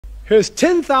Here's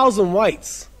 10,000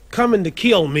 whites coming to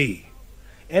kill me.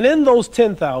 And in those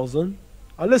 10,000,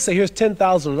 or let's say here's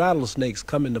 10,000 rattlesnakes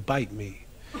coming to bite me.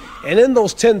 And in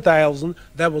those 10,000,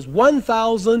 there was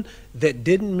 1,000 that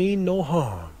didn't mean no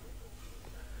harm.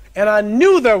 And I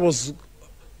knew there was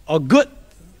a good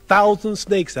 1,000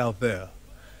 snakes out there,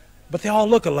 but they all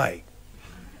look alike.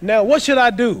 Now, what should I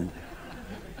do?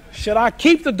 Should I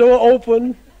keep the door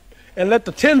open and let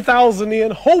the 10,000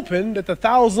 in, hoping that the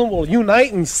 1,000 will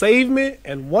unite and save me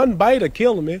and one bite will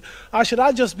kill me? Or should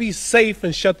I just be safe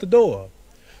and shut the door?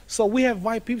 So we have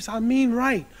white people say, I mean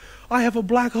right. I have a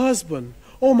black husband.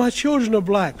 Oh, my children are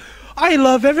black. I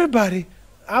love everybody.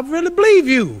 I really believe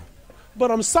you. But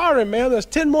I'm sorry, man, there's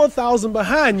 10 more thousand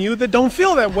behind you that don't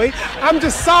feel that way. I'm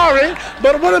just sorry,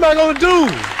 but what am I going to do?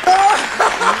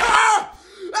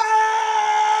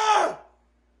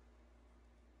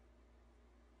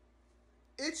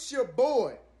 It's your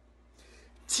boy,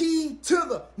 T to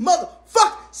the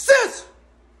motherfucking Sizzle,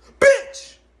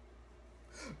 bitch.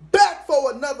 Back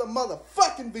for another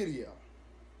motherfucking video.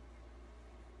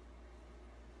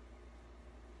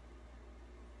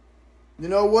 You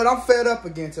know what? I'm fed up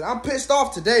again today. I'm pissed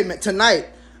off today, man. Tonight,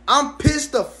 I'm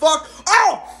pissed the fuck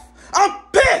off. I'm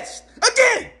pissed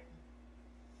again.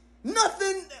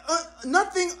 Nothing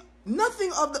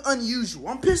of the unusual.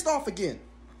 I'm pissed off again,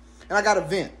 and I got to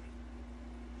vent.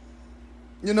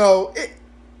 You know,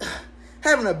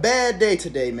 having a bad day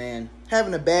today, man.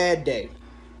 Having a bad day.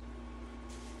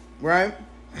 Right?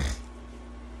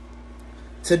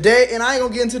 Today, and I ain't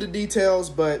gonna get into the details,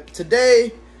 but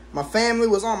today, my family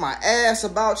was on my ass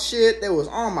about shit. They was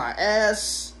on my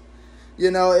ass. You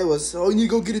know, it was, oh, you need to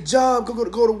go get a job, go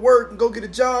to work, and go get a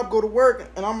job, go to work.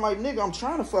 And I'm like, nigga, I'm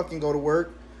trying to fucking go to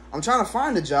work. I'm trying to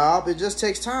find a job. It just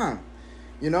takes time.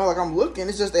 You know, like I'm looking,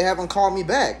 it's just they haven't called me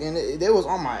back. And they was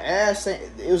on my ass.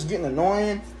 It was getting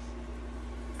annoying.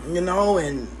 You know,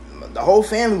 and the whole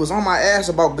family was on my ass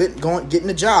about getting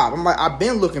a job. I'm like, I've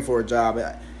been looking for a job.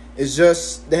 It's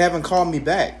just they haven't called me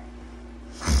back.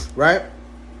 Right?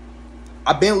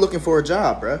 I've been looking for a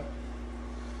job, bruh.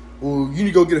 Well, you need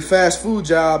to go get a fast food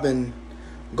job and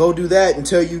go do that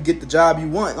until you get the job you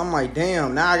want. I'm like,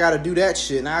 damn, now I got to do that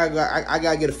shit. Now I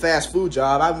got to get a fast food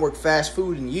job. I haven't worked fast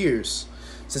food in years.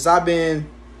 Since I've been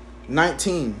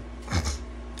 19.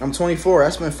 I'm 24.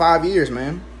 That's been 5 years,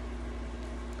 man.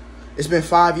 It's been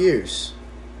 5 years.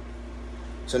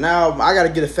 So now I got to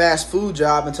get a fast food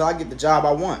job until I get the job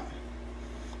I want.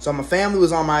 So my family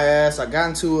was on my ass. I got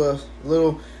into a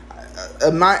little...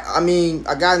 I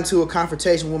got into a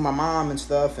confrontation with my mom and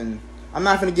stuff, and I'm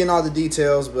not gonna get in all the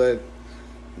details, but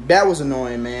that was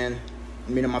annoying, man. I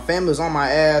mean, my family was on my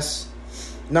ass.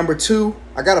 Number two,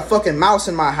 I got a fucking mouse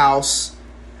in my house.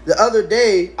 The other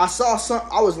day, I saw something.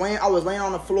 I was laying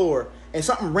on the floor, and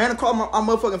something ran across my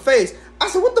motherfucking face. I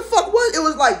said, "What the fuck was?" It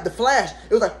was like the Flash.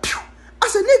 It was like, pew! I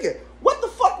said, "Nigga, what the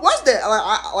fuck was that?"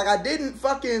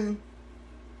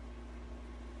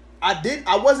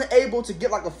 I wasn't able to get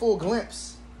like a full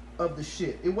glimpse of the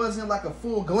shit. It wasn't like a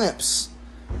full glimpse.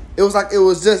 It was like, it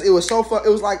was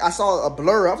like I saw a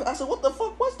blur. I said, what the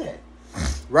fuck was that?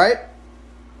 Right?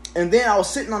 And then I was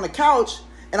sitting on the couch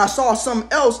and I saw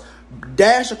something else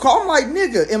dash across. I'm like,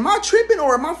 nigga, am I tripping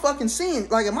or am I fucking seeing?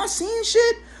 Like, am I seeing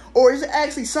shit? Or is it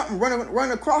actually something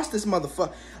running across this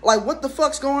motherfucker? Like, what the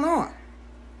fuck's going on?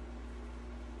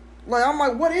 Like, I'm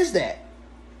like, what is that?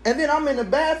 And then I'm in the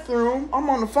bathroom, I'm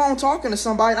on the phone talking to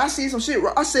somebody, and I see some shit.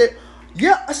 I said,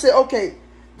 okay,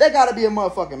 that gotta be a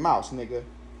motherfucking mouse, nigga.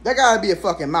 That gotta be a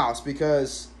fucking mouse,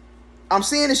 because I'm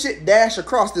seeing this shit dash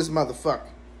across this motherfucker.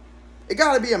 It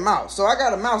gotta be a mouse. So I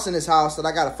got a mouse in this house that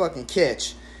I gotta fucking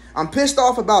catch. I'm pissed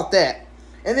off about that.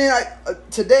 And then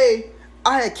today,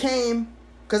 I had came,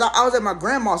 because I was at my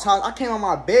grandma's house, I came on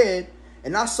my bed,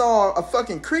 and I saw a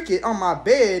fucking cricket on my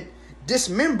bed,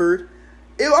 dismembered.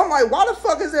 I'm like, why the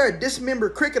fuck is there a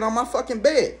dismembered cricket on my fucking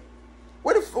bed?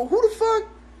 Who the fuck?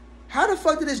 How the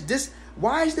fuck did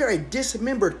why is there a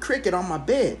dismembered cricket on my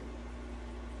bed?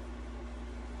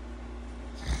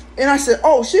 And I said,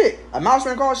 oh shit, a mouse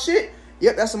ran across shit?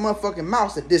 Yep, that's a motherfucking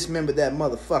mouse that dismembered that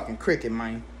motherfucking cricket,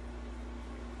 man.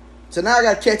 So now I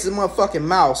gotta catch this motherfucking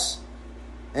mouse.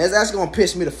 And that's gonna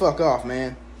piss me the fuck off,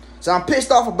 man. So I'm pissed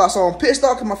off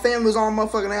because my family was on my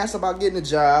motherfucking ass about getting a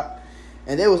job.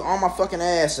 And they was on my fucking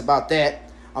ass about that.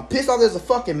 I'm pissed off there's a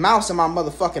fucking mouse in my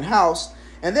motherfucking house.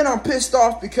 And then I'm pissed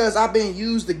off because I've been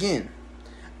used again.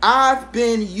 I've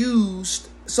been used.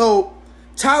 So,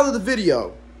 title of the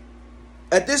video.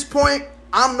 At this point,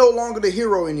 I'm no longer the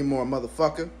hero anymore,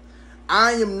 motherfucker.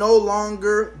 I am no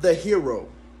longer the hero.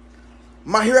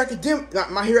 My Hero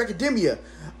Academia.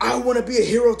 I want to be a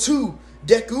hero too.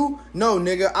 Deku, no,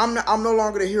 nigga, I'm no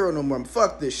longer the hero no more.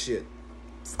 Fuck this shit.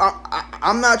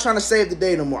 I'm not trying to save the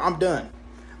day no more. I'm done.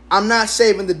 I'm not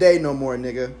saving the day no more,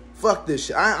 nigga. Fuck this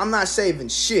shit. I'm not saving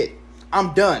shit.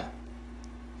 I'm done.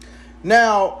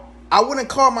 Now, I wouldn't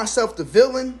call myself the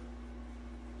villain,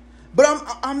 but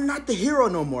I'm not the hero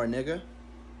no more, nigga.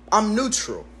 I'm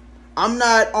neutral. I'm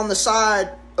not on the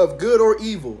side of good or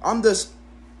evil. I'm just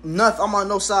nothing. I'm on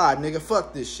no side, nigga.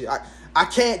 Fuck this shit. I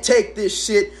can't take this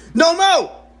shit no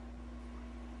more.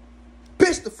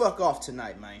 Piss the fuck off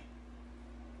tonight, man.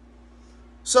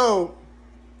 So,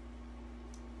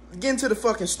 getting to the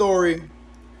fucking story.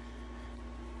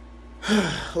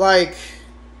 Like,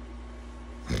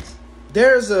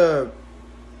 and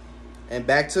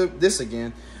back to this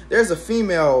again. There's a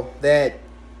female that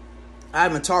I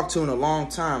haven't talked to in a long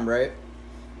time, right?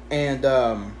 And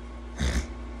I'm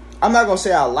not gonna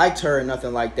say I liked her or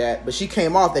nothing like that, but she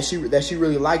came off that she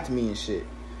really liked me and shit.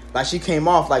 Like, she came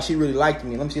off like she really liked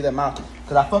me. Let me see that mouse,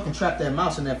 cause I fucking trapped that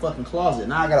mouse in that fucking closet.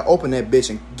 Now I gotta open that bitch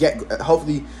and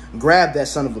hopefully grab that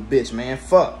son of a bitch, man.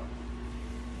 Fuck.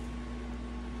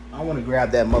 I want to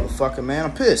grab that motherfucker, man.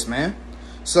 I'm pissed, man.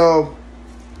 So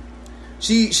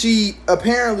she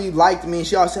apparently liked me, and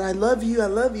she always said, I love you,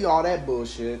 all that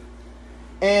bullshit.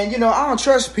 And, you know, I don't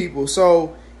trust people.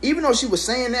 So even though she was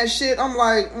saying that shit, I'm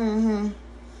like,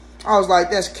 I was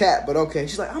like, that's cap, but okay.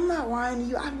 She's like, I'm not lying to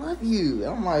you. I love you.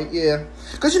 And I'm like, yeah.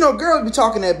 Because, you know, girls be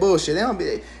talking that bullshit. They don't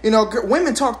be, you know,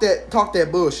 women talk that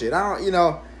bullshit. I don't, you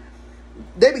know,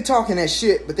 they be talking that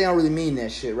shit, but they don't really mean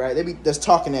that shit, right? They be just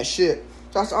talking that shit.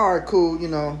 So I said, all right, cool, you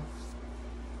know.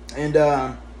 And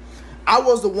I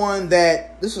was the one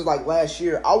that, this was like last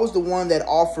year, I was the one that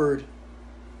offered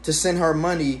to send her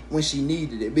money when she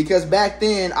needed it. Because back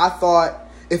then, I thought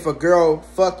if a girl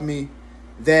fucked me,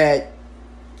 that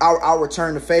I'll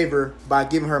return the favor by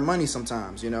giving her money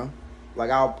sometimes, you know?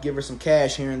 Like, I'll give her some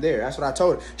cash here and there. That's what I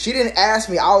told her. She didn't ask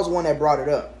me. I was the one that brought it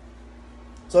up.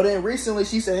 So then recently,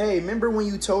 she said, hey, remember when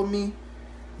you told me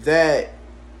that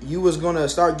you was going to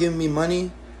start giving me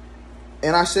money?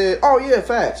 And I said, oh, yeah,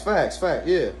 facts,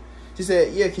 yeah. She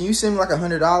said, yeah, can you send me like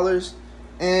 $100?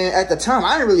 And at the time,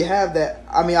 I didn't really have that.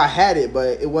 I mean, I had it,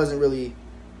 but it wasn't really,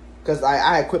 because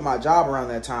I had quit my job around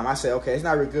that time. I said, okay, it's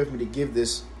not really good for me to give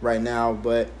this right now,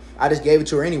 but I just gave it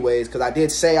to her anyways, because I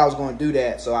did say I was going to do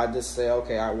that. So I just said,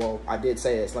 okay, I did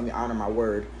say this. Let me honor my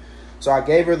word. So I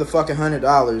gave her the fucking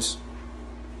 $100.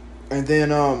 And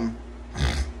then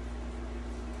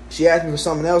she asked me for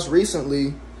something else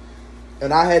recently,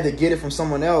 and I had to get it from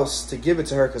someone else to give it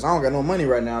to her because I don't got no money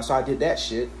right now. So I did that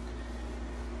shit.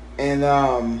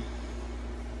 And,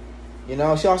 you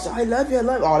know, she always said, I love you,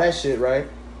 all that shit, right?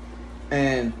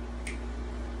 And,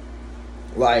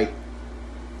 like,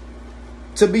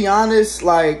 to be honest,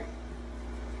 like,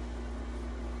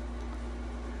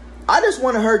 I just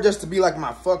wanted her just to be like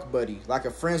my fuck buddy, like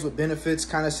a friends with benefits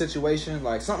kind of situation,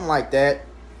 like something like that.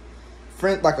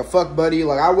 Friend, like a fuck buddy.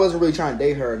 Like, I wasn't really trying to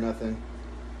date her or nothing.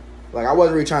 Like, I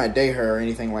wasn't really trying to date her or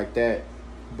anything like that.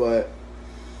 But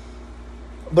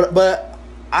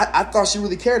I thought she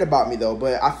really cared about me, though.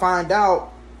 But I find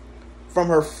out from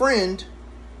her friend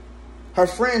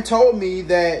told me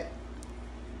that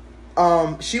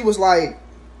she was like,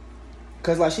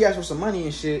 because like she asked for some money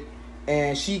and shit,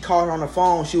 and she called her on the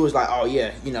phone. She was like, oh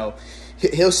yeah, you know,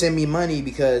 he'll send me money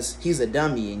because he's a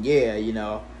dummy, and yeah, you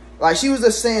know, like she was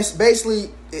just saying basically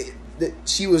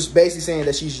she was basically saying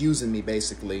that she's using me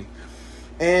basically.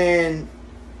 And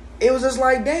it was just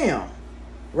like, damn,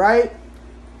 right?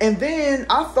 And then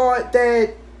I thought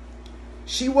that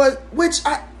she was,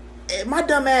 my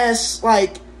dumb ass,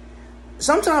 like,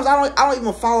 sometimes I don't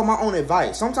even follow my own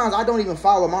advice. Sometimes I don't even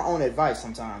follow my own advice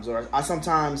sometimes. Or I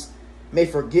sometimes may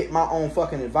forget my own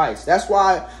fucking advice. That's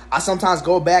why I sometimes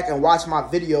go back and watch my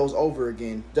videos over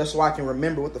again, just so I can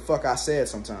remember what the fuck I said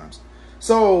sometimes.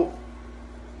 So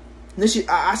then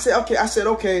I said,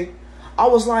 okay. I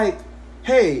was like,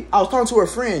 hey, I was talking to her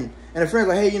friend, and her friend's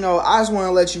like, hey, you know, I just want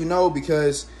to let you know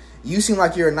because you seem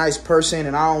like you're a nice person,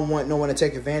 and I don't want no one to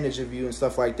take advantage of you and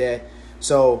stuff like that.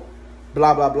 So,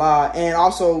 blah, blah, blah. And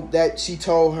also that she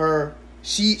told her,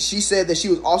 she said that she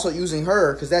was also using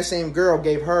her because that same girl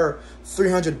gave her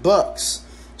 $300.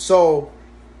 So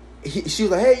she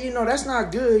was like, hey, you know, that's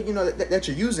not good, you know, that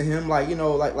you're using him. Like, you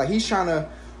know, like he's trying to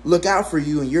look out for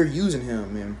you and you're using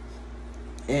him.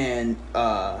 And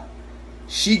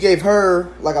she gave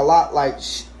her like a lot, like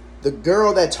the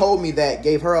girl that told me that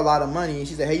gave her a lot of money. And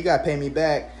she said, hey, you got to pay me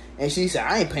back. And she said,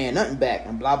 I ain't paying nothing back,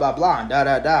 and blah, blah, blah, and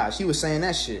da. She was saying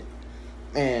that shit.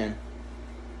 And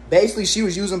basically, she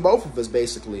was using both of us,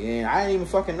 basically. And I didn't even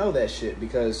fucking know that shit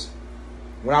because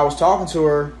when I was talking to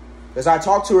her, Because I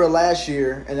talked to her last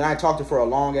year, and then I talked to her for a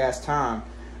long ass time,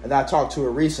 and then I talked to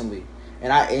her recently,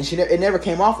 and it never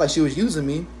came off like she was using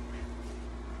me.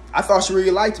 I thought she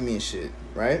really liked me and shit,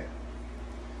 right?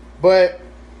 But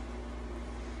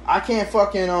I can't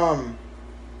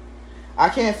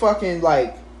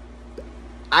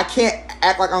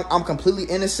act like I'm completely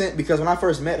innocent, because when I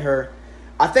first met her,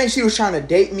 I think she was trying to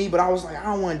date me, but I was like, I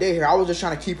don't want to date her. I was just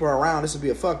trying to keep her around. This would be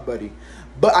a fuck buddy.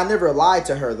 But I never lied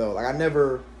to her, though. Like, I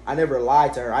never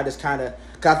lied to her. I just kind of,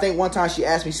 because I think one time she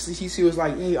asked me, she was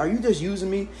like, hey, are you just using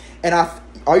me?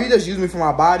 Are you just using me for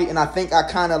my body? And I think I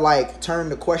kind of like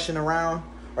turned the question around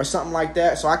or something like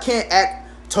that. So I can't act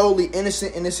totally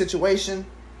innocent in this situation.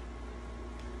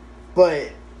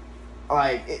 But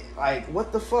like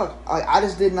what the fuck? I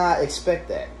just did not expect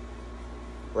that.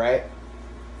 Right?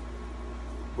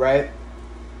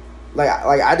 Like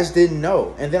I just didn't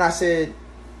know. And then I said,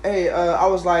 hey, I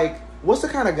was like, what's the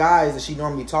kind of guys that she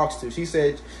normally talks to? She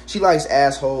said she likes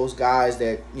assholes, guys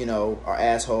that, you know, are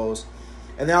assholes.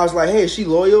 And then I was like, hey, is she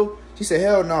loyal? She said,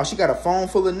 hell no, she got a phone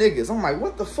full of niggas. I'm like,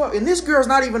 what the fuck? And this girl's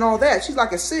not even all that. She's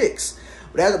like a 6.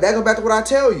 But that goes back to what I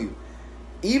tell you.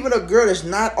 Even a girl that's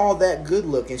not all that good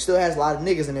looking still has a lot of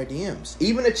niggas in their DMs.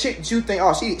 Even a chick that you think,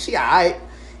 oh, she alright.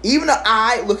 Even an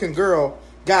alright looking girl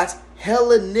got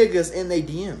hella niggas in their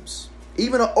DMs.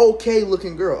 Even an okay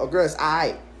looking girl, a girl that's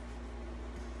alright.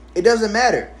 It doesn't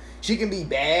matter. She can be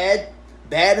bad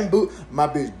and bougie. My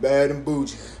bitch bad and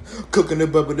bougie. Cooking the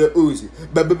bubble the Uzi.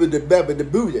 The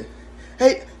booty.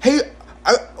 Hey,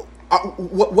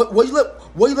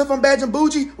 what you left on bad and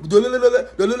bougie?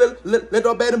 Let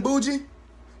all bad and bougie.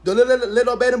 Let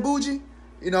all bad and bougie.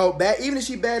 You know, bad. Even if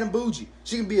she bad and bougie,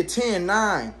 she can be a 10,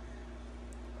 9,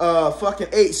 fucking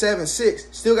 8, 7, 6.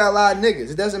 Still got a lot of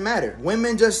niggas. It doesn't matter.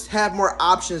 Women just have more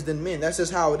options than men. That's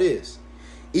just how it is.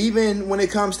 Even when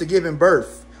it comes to giving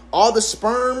birth, all the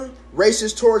sperm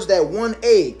races towards that one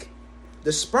egg.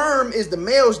 The sperm is the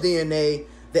male's DNA.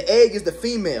 The egg is the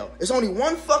female. It's only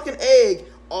one fucking egg.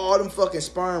 All them fucking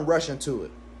sperm rushing to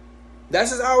it.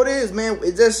 That's just how it is, man.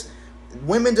 It just,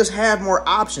 women just have more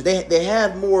options. They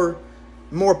have more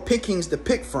pickings to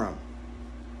pick from.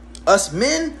 Us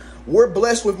men, we're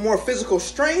blessed with more physical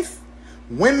strength.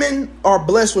 Women are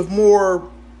blessed with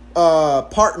more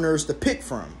partners to pick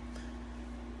from.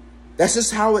 That's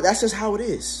just how it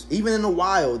is. Even in the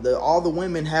wild, all the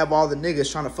women have all the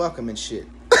niggas trying to fuck them and shit.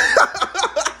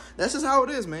 That's just how it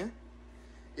is, man.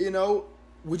 You know,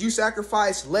 would you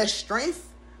sacrifice less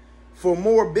strength for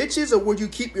more bitches, or would you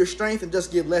keep your strength and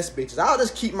just get less bitches? I'll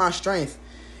just keep my strength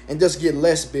and just get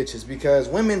less bitches, because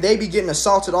women, they be getting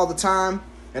assaulted all the time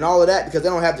and all of that because they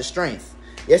don't have the strength.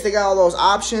 Yes, they got all those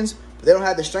options, but they don't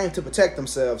have the strength to protect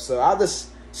themselves. So I'll just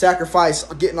sacrifice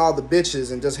getting all the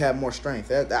bitches and just have more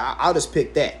strength. I'll just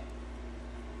pick that.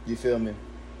 You feel me?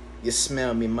 You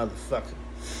smell me, motherfucker.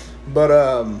 But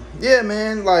yeah,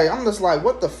 man, like, I'm just like,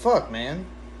 what the fuck, man?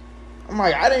 I'm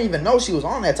like, I didn't even know she was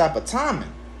on that type of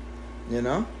timing. You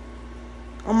know?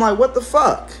 I'm like, what the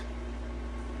fuck?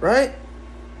 Right?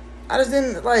 I just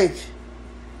didn't, like,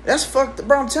 that's fucked,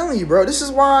 bro. I'm telling you, bro. This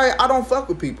is why I don't fuck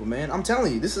with people, man. I'm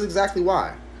telling you, this is exactly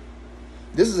why.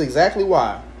 This is exactly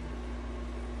why.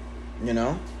 You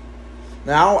know?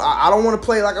 Now, I don't want to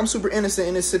play like I'm super innocent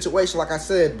in this situation, like I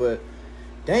said, but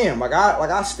damn, like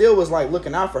I still was like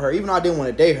looking out for her, even though I didn't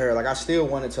want to date her. Like, I still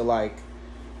wanted to, like,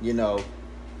 you know,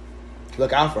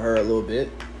 look out for her a little bit.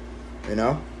 You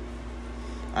know?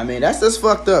 I mean, that's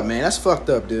fucked up, man. That's fucked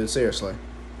up, dude. Seriously.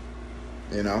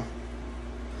 You know?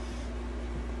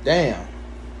 Damn.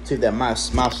 See if that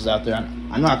mouse was out there.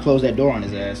 I know I closed that door on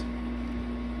his ass.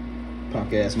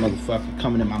 Punk ass motherfucker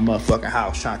coming in my motherfucking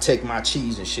house trying to take my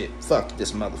cheese and shit. Fuck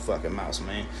this motherfucking mouse,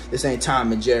 man. This ain't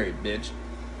Tom and Jerry, bitch.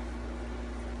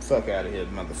 Fuck out of here,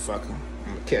 motherfucker.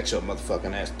 I'm gonna catch your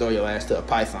motherfucking ass, throw your ass to a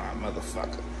python,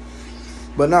 motherfucker.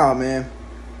 But nah, man.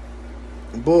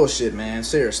 Bullshit, man.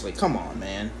 Seriously, come on,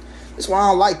 man. That's why I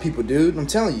don't like people, dude. I'm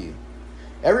telling you.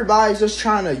 Everybody's just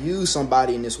trying to use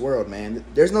somebody in this world, man.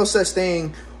 There's no such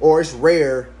thing, or it's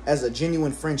rare, as a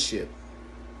genuine friendship.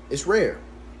 It's rare.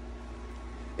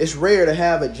 It's rare to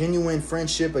have a genuine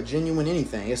friendship, a genuine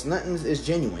anything. It's nothing is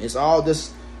genuine. It's all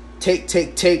just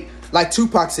take. Like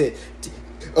Tupac said,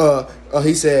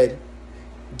 he said,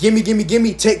 gimme,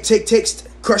 take,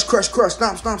 crush,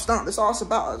 stomp. That's all it's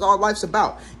about. That's all life's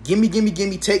about. Gimme,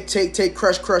 take,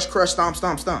 crush, stomp.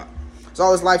 That's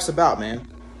all his life's about, man.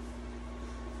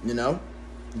 You know?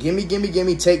 Gimme,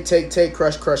 take,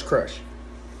 crush.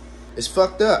 It's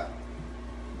fucked up.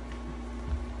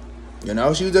 You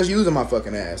know, she was just using my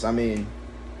fucking ass. I mean,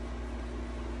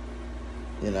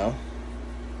 you know,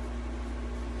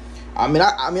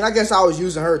 I guess I was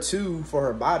using her too for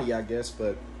her body, I guess,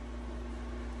 but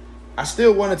I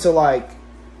still wanted to like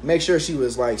make sure she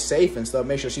was like safe and stuff,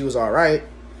 make sure she was all right.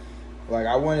 Like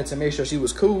I wanted to make sure she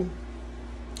was cool.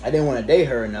 I didn't want to date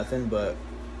her or nothing, but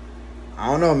I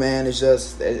don't know, man. It's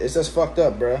just fucked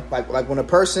up, bro. Like when a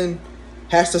person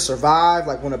has to survive,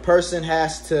 like when a person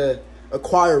has to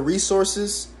acquire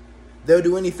resources, they'll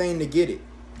do anything to get it.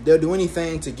 They'll do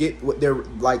anything to get what their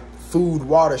like food,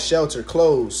 water, shelter,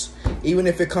 clothes. Even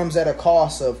if it comes at a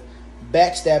cost of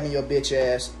backstabbing your bitch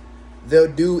ass,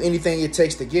 they'll do anything it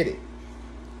takes to get it.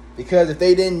 Because if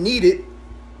they didn't need it,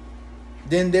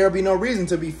 then there'll be no reason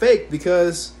to be fake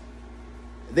because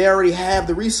they already have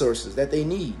the resources that they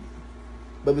need.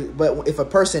 But if a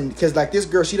person, because like this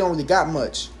girl, she don't really got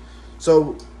much.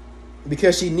 So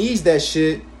because she needs that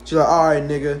shit, she's like, all right,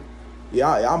 nigga, yeah,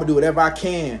 I'm gonna do whatever I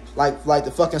can. Like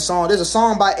the fucking song. There's a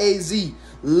song by AZ.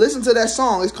 Listen to that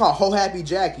song. It's called Ho Happy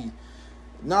Jackie.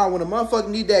 Nah, when a motherfucker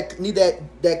need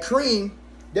that cream,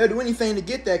 they'll do anything to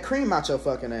get that cream out your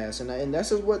fucking ass. And that's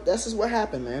just what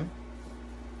happened, man.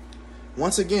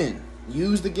 Once again,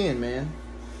 used again, man.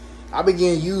 I've been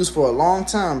getting used for a long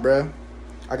time, bruh.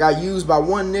 I got used by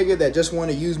one nigga that just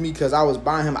wanted to use me because I was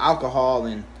buying him alcohol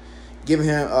and giving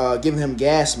him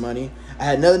gas money. I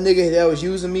had another nigga that was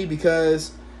using me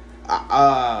because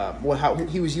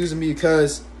he was using me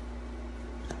because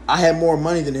I had more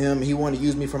money than him. He wanted to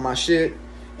use me for my shit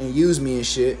and use me and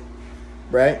shit,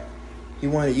 right? He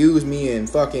wanted to use me and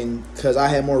fucking because I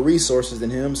had more resources than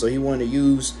him, so he wanted to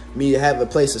use me to have a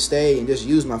place to stay and just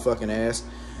use my fucking ass.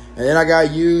 And then I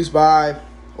got used by,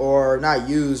 or not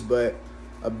used, but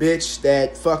a bitch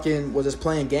that fucking was just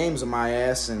playing games with my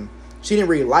ass, and she didn't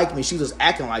really like me. She was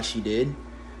acting like she did.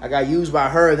 I got used by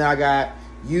her, and then I got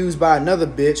used by another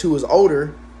bitch who was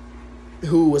older,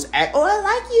 who was I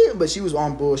like you, but she was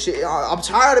on bullshit. I'm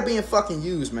tired of being fucking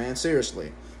used, man.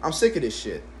 Seriously, I'm sick of this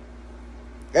shit.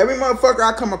 Every motherfucker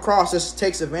I come across just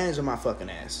takes advantage of my fucking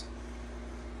ass.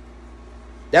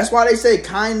 That's why they say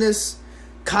kindness,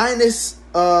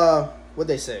 what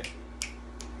they say?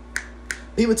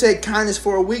 People take kindness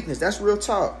for a weakness. That's real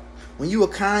talk. When you a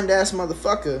kind ass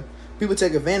motherfucker, people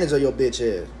take advantage of your bitch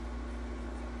ass.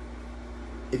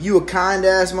 If you a kind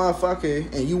ass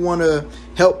motherfucker and you want to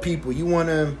help people, you want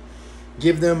to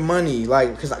give them money,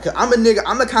 like, cause I'm a nigga,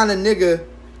 I'm the kind of nigga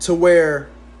to where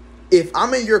if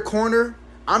I'm in your corner,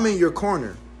 I'm in your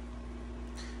corner.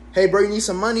 Hey, bro, you need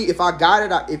some money? If I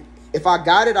got it, if I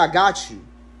got it, I got you.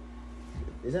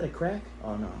 Is that a crack?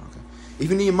 Oh, no. Okay. If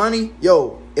you need money,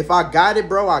 yo, if I got it,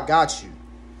 bro, I got you.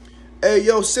 Hey,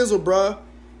 yo, Sizzle, bro.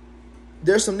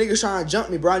 There's some niggas trying to jump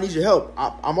me, bro. I need your help.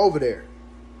 I'm over there.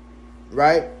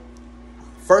 Right?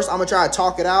 First, I'm going to try to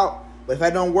talk it out. But if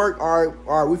that don't work, all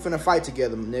right, we finna fight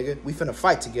together, nigga. We finna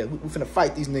fight together. We finna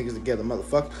fight these niggas together,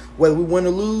 motherfucker. Whether we win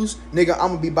or lose, nigga, I'm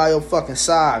gonna be by your fucking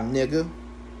side, nigga.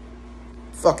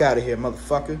 Fuck out of here,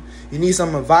 motherfucker. You need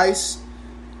some advice?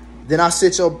 Then I'll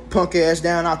sit your punk ass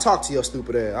down and I'll talk to your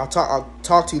stupid ass. I'll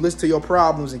talk to you, listen to your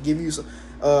problems, and give you some,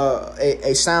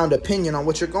 a sound opinion on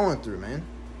what you're going through, man.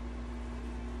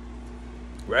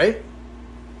 Right?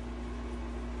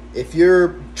 If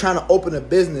you're trying to open a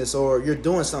business or you're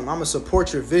doing something, I'm going to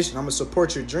support your vision. I'm going to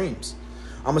support your dreams.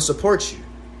 I'm going to support you.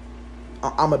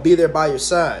 I'm going to be there by your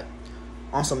side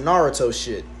on some Naruto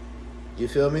shit. You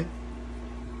feel me?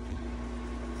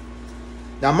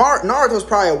 Now, Naruto's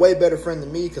probably a way better friend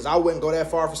than me because I wouldn't go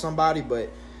that far for somebody, but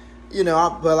you know,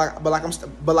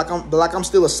 I'm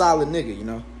still a solid nigga, you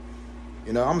know.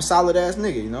 You know, I'm a solid ass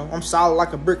nigga, you know. I'm solid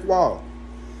like a brick wall,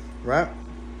 right?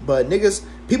 But niggas,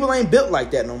 people ain't built like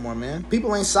that no more, man.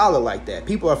 People ain't solid like that.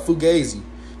 People are fugazi.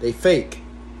 They fake.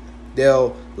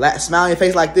 They'll smile on your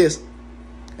face like this,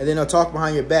 and then they'll talk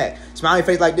behind your back. Smile on your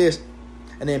face like this,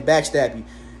 and then backstab you.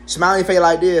 Smile on your face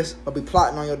like this, or be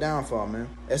plotting on your downfall, man.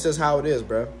 That's just how it is,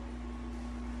 bro.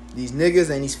 These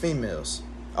niggas and these females,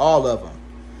 all of them.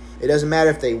 It doesn't matter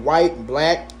if they white,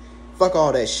 black, fuck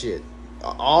all that shit.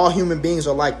 All human beings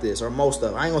are like this, or most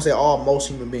of them. I ain't gonna say all, most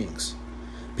human beings.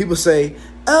 People say,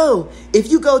 oh, if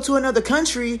you go to another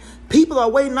country, people are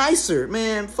way nicer.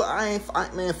 Man, fuck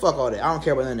all that. I don't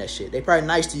care about none of that shit. They probably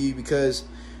nice to you because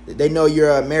they know you're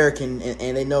American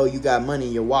and they know you got money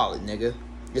in your wallet, nigga.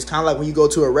 It's kind of like when you go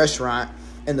to a restaurant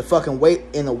and the fucking waiter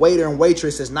and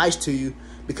waitress is nice to you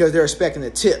because they're expecting a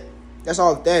tip. That's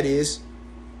all that is.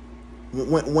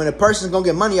 When a person's gonna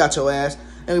get money out your ass,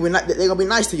 they're gonna be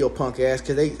nice to your punk ass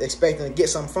because they expecting to get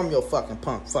something from your fucking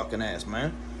punk fucking ass,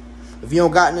 man. If you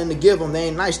don't got nothing to give them, they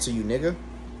ain't nice to you, nigga.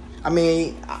 I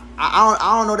mean,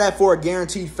 I don't know that for a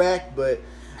guaranteed fact, but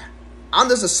I'm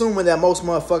just assuming that most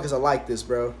motherfuckers are like this,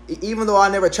 bro. Even though I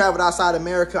never traveled outside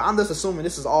America, I'm just assuming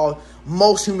this is all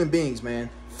most human beings, man.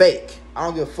 Fake. I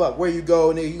don't give a fuck where you go,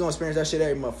 nigga. You gonna experience that shit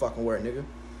every motherfucking where, nigga.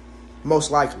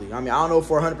 Most likely. I mean, I don't know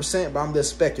for 100%, but I'm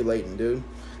just speculating, dude.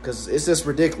 Because it's just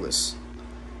ridiculous.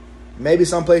 Maybe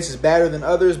some places better than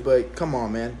others, but come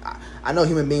on, man. I know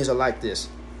human beings are like this.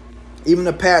 Even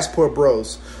the passport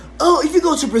bros. Oh, if you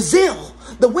go to Brazil,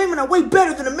 the women are way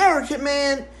better than American,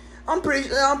 man. I'm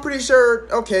pretty sure.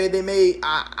 Okay, they may.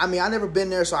 I mean, I never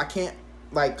been there, so I can't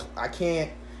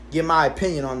give my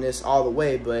opinion on this all the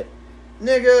way. But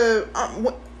nigga,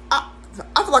 I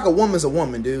feel like a woman's a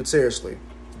woman, dude. Seriously,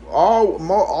 all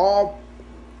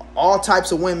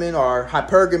types of women are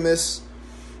hypergamous.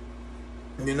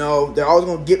 You know, they're always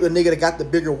gonna get the nigga that got the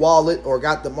bigger wallet or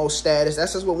got the most status.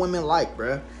 That's just what women like,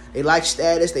 bruh. They like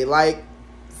status. They like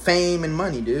fame and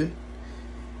money, dude.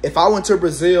 If I went to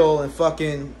Brazil and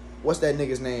fucking, what's that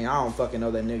nigga's name? I don't fucking know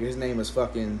that nigga. His name is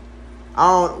fucking,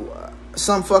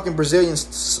 some fucking Brazilian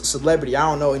celebrity. I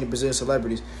don't know any Brazilian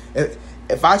celebrities.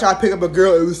 If I try to pick up a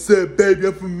girl, it was said, baby,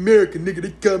 I'm from America, nigga. They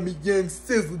call me Young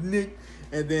Sizzle, nigga.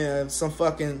 And then some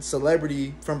fucking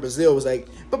celebrity from Brazil was like,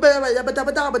 she'd be like,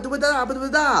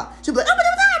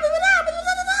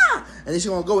 and then she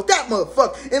gonna go with that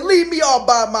motherfucker and leave me all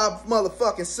by my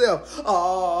motherfucking self.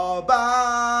 All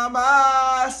by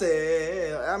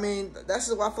myself. I mean, that's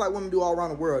what I feel like women do all around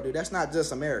the world, dude. That's not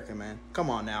just America, man. Come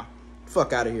on now.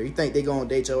 Fuck out of here. You think they gonna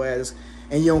date your ass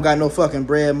and you don't got no fucking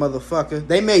bread, motherfucker?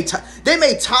 They may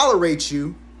tolerate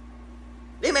you.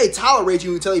 They may tolerate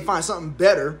you until you find something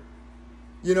better.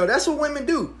 You know, that's what women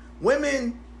do.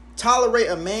 Women tolerate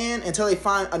a man until they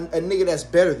find a nigga that's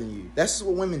better than you. That's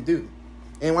what women do.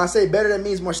 And when I say better, that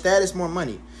means more status, more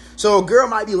money. So a girl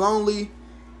might be lonely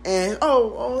and,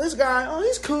 this guy,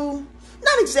 he's cool.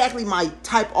 Not exactly my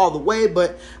type all the way,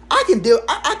 but I can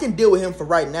deal with him for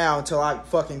right now until I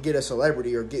fucking get a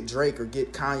celebrity or get Drake or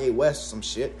get Kanye West or some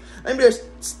shit. Let me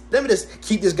just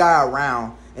keep this guy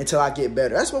around until I get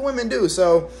better. That's what women do.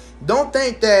 So don't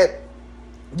think that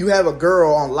you have a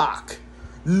girl on lock.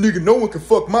 Nigga, no one can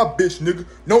fuck my bitch, nigga.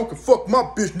 No one can fuck my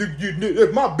bitch, nigga.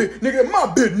 That's my bitch, nigga. That's my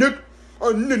bitch, nigga.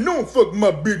 Oh, nigga, no one fuck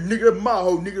my bitch, nigga. That's my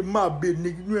hoe, nigga. My bitch,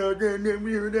 nigga.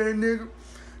 Nigga.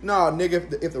 Nah,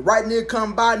 nigga, if the right nigga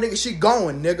come by, nigga, she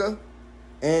going, nigga.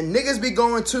 And niggas be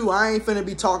going too. I ain't finna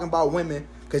be talking about women,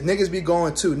 because niggas be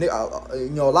going too. You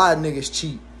know, a lot of niggas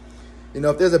cheat. You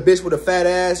know, if there's a bitch with a fat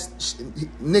ass,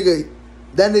 nigga,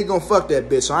 that nigga gonna fuck that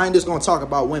bitch. So I ain't just gonna talk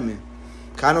about women.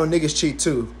 Cause I know niggas cheat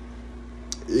too.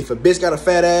 If a bitch got a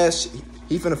fat ass,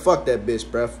 he finna fuck that bitch,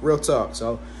 bruh. Real talk.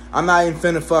 So I'm not even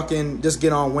finna fucking just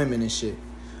get on women and shit.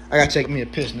 I gotta take me a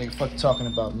piss, nigga. Fuck you talking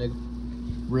about, nigga.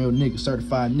 Real nigga,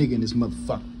 certified nigga in this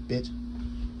motherfucker, bitch.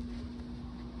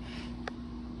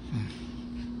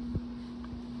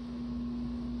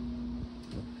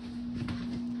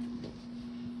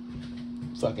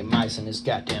 Fucking mice in this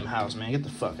goddamn house, man. Get the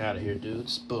fuck out of here, dude.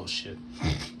 It's bullshit.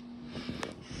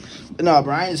 But no,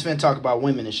 bro, I ain't just finna talk about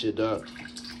women and shit, dog.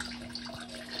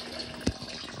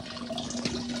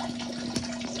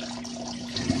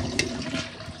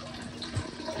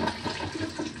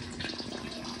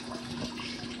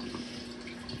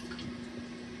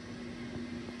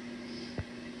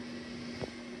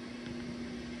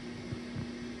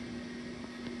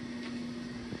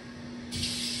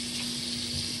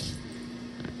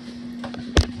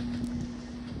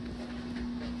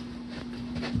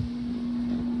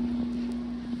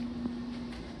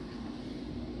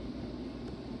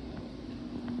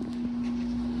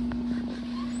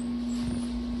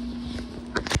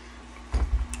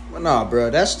 Nah, bro,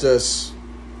 that's just,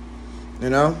 you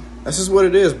know, that's just what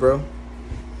it is, bro.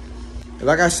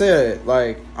 Like I said,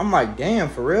 like, I'm like, damn,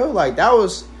 for real? Like, that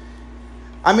was,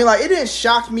 I mean, like, it didn't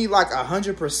shock me, like,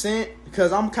 100%,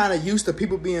 because I'm kind of used to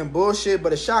people being bullshit,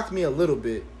 but it shocked me a little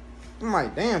bit. I'm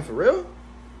like, damn, for real?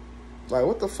 Like,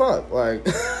 what the fuck? Like,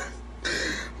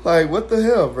 like, what the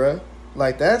hell, bro?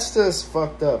 Like, that's just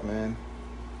fucked up, man.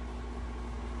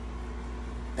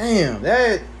 Damn,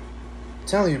 that, I'm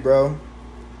telling you, bro.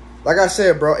 Like I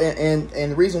said, bro, and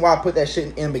the reason why I put that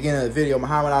shit in the beginning of the video,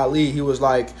 Muhammad Ali, he was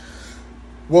like,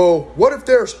 well, what if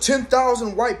there's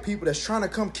 10,000 white people that's trying to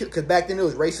come kill, because back then it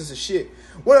was racist as shit.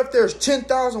 What if there's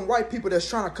 10,000 white people that's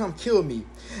trying to come kill me?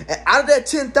 And out of that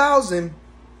 10,000,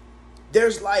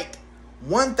 there's like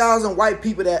 1,000 white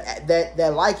people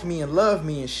that like me and love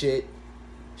me and shit.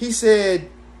 He said,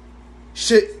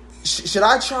 should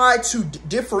I try to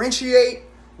differentiate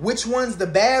which one's the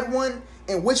bad one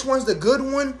and which one's the good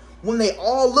one when they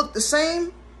all look the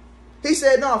same? He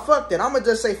said, no, fuck that. I'm going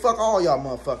to just say fuck all y'all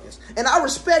motherfuckers. And I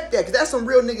respect that, because that's some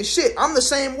real nigga shit. I'm the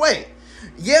same way.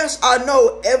 Yes, I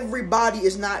know everybody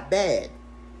is not bad.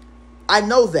 I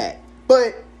know that.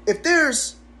 But if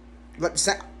there's,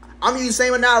 I'm using the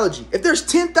same analogy. If there's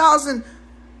 10,000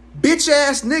 bitch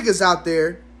ass niggas out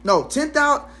there, no, 10,000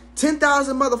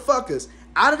 motherfuckers.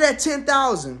 Out of that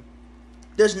 10,000,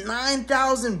 there's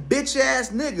 9,000 bitch ass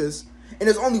niggas, and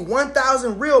there's only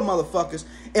 1,000 real motherfuckers.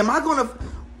 Am I gonna,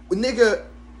 nigga,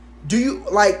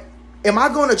 am I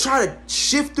gonna try to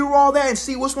shift through all that and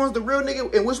see which one's the real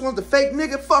nigga and which one's the fake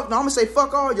nigga? Fuck no, I'm gonna say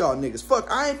fuck all y'all niggas. Fuck,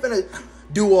 I ain't finna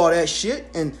do all that shit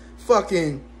and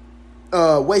fucking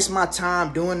waste my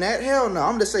time doing that. Hell no,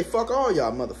 I'm gonna say fuck all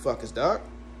y'all motherfuckers, dog.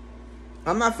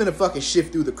 I'm not finna fucking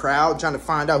shift through the crowd trying to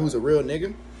find out who's a real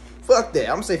nigga. Fuck that.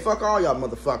 I'm gonna say fuck all y'all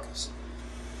motherfuckers.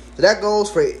 So that goes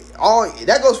for all.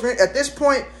 That goes for, at this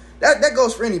point. That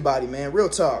goes for anybody, man. Real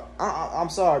talk. I'm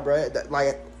sorry, bro.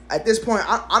 Like at this point,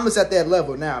 I'm just at that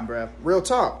level now, bro. Real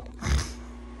talk.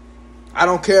 I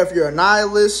don't care if you're a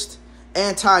nihilist,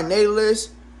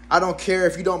 anti-natalist. I don't care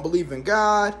if you don't believe in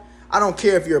God. I don't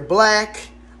care if you're black.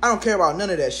 I don't care about none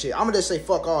of that shit. I'm gonna just say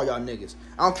fuck all y'all niggas.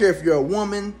 I don't care if you're a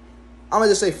woman. I'm gonna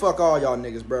just say fuck all y'all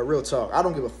niggas, bro. Real talk. I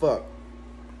don't give a fuck.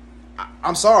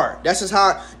 I'm sorry. That's just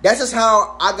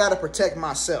how I gotta protect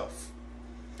myself.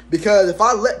 Because if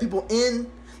I let people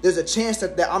in, there's a chance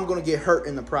that I'm gonna get hurt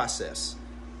in the process.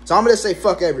 So I'm gonna just say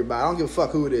fuck everybody. I don't give a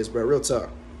fuck who it is, bro. Real talk.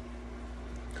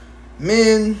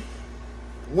 Men,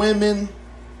 women,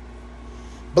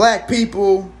 black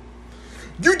people.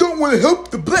 You don't want to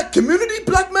help the black community,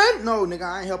 black man? No, nigga,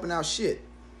 I ain't helping out shit.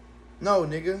 No,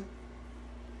 nigga.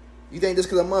 You think just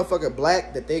because a motherfucker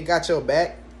black that they got your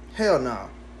back? Hell no.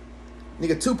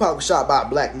 Nigga, Tupac was shot by a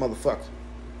black motherfucker.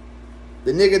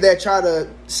 The nigga that tried to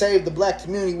save the black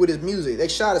community with his music, they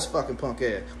shot his fucking punk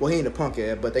ass. Well, he ain't a punk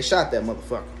ass, but they shot that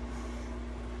motherfucker.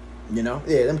 You know?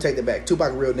 Yeah, let me take that back.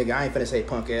 Tupac a real nigga. I ain't finna say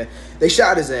punk ass. They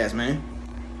shot his ass, man.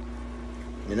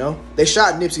 You know? They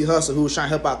shot Nipsey Hussle, who was trying to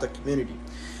help out the community.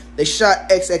 They shot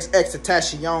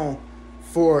XXXTentacion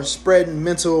for spreading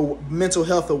mental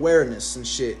health awareness and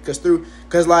shit.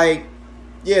 Cause like,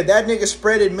 yeah, that nigga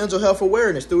spreaded mental health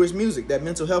awareness through his music. That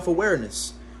mental health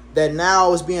awareness that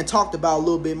now is being talked about a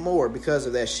little bit more because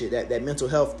of that shit. That mental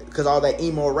health, because all that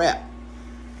emo rap.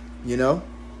 You know?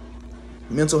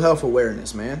 Mental health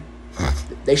awareness, man.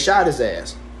 They shot his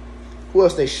ass. Who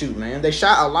else they shoot, man? They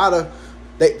shot a lot of...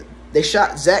 They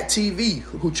shot Zach TV,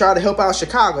 who tried to help out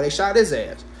Chicago. They shot his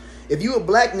ass. If you a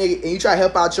black nigga and you try to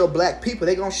help out your black people,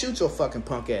 they gonna shoot your fucking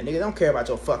punk ass, nigga. They don't care about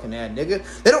your fucking ass,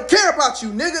 nigga. They don't care about you,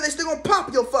 nigga. They still gonna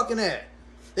pop your fucking ass.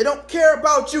 They don't care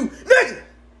about you, nigga.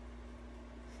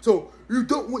 So you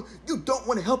don't want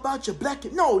to help out your black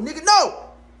kid? No, nigga, no.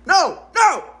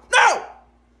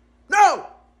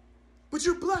 But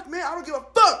you're black, man. I don't give a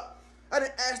fuck. I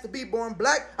didn't ask to be born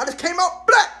black. I just came out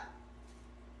black.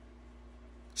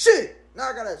 Shit. Now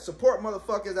I gotta support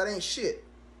motherfuckers that ain't shit.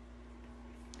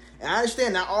 And I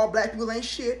understand not all black people ain't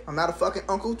shit. I'm not a fucking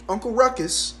Uncle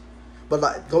Ruckus. But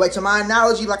like, go back to my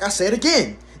analogy, like I said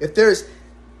again. If there's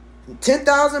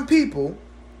 10,000 people,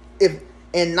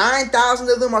 and 9,000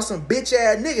 of them are some bitch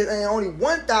ass niggas, and only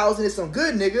 1,000 is some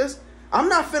good niggas, I'm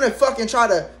not finna fucking try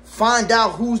to find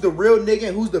out who's the real nigga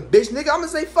and who's the bitch nigga. I'm gonna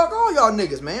say fuck all y'all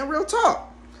niggas, man. Real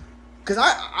talk. Cause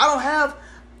I don't have,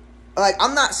 like,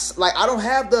 I don't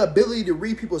have the ability to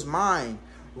read people's mind.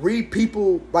 Read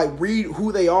people, like, read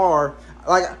who they are.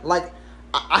 Like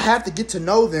I have to get to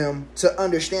know them to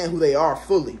understand who they are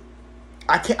fully.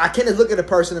 I can't just look at a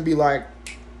person and be like,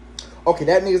 okay,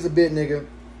 that nigga's a bit nigga.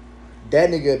 That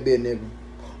nigga a bit nigga.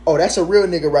 Oh, that's a real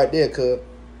nigga right there, cuz.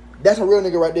 That's a real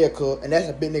nigga right there, cuz. And that's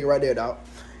a big nigga right there, dog.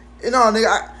 You know,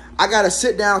 nigga, I gotta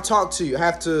sit down, talk to you. I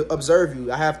have to observe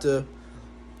you. I have to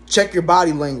check your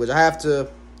body language. I have to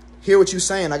hear what you're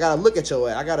saying. I gotta look at your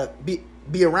ass. I gotta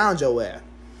be around your ass.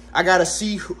 I gotta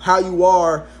see how you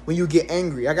are when you get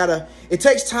angry. It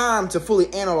takes time to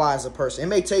fully analyze a person. It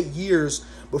may take years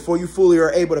before you fully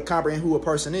are able to comprehend who a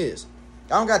person is.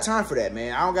 I don't got time for that,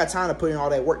 man. I don't got time to put in all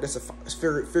that work just to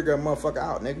figure a motherfucker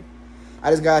out, nigga.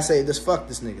 I just gotta say, just fuck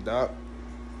this nigga, dog.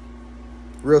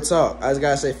 Real talk. I just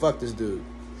gotta say, fuck this dude.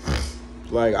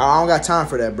 Like, I don't got time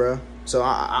for that, bro. So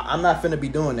I'm not finna be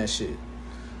doing that shit.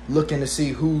 Looking to see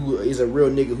who is a real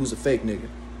nigga, who's a fake nigga.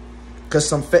 Cause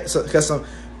some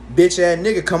bitch ass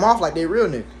nigga come off like they real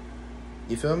nigga.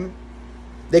 You feel me?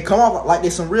 They come off like they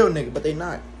some real nigga, but they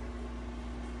not.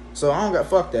 So I don't got,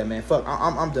 fuck that, man. Fuck,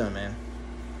 I'm done, man.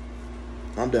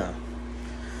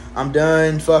 I'm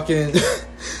done fucking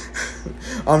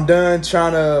I'm done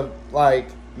trying to, like,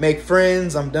 make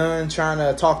friends. I'm done trying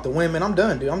to talk to women. I'm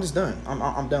done, dude. I'm just done.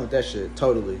 I'm done with that shit.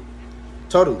 Totally.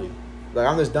 Like,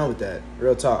 I'm just done with that.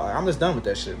 Real talk. I'm just done with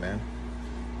that shit, man.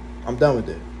 I'm done with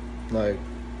it. Like,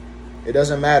 it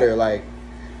doesn't matter. Like,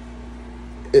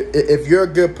 if you're a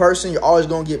good person, you're always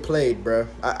gonna get played, bro.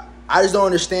 I just don't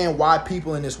understand why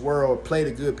people in this world play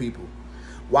the good people.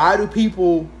 Why do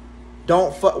people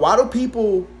Why do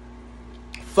people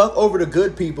fuck over the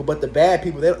good people, but the bad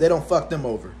people they don't fuck them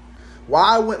over?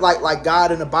 Why went like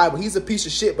God in the Bible? He's a piece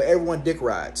of shit, but everyone dick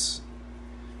rides.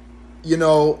 You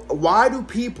know, why do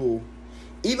people?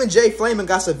 Even Jay Flamin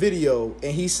got a video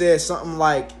and he said something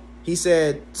like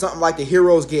the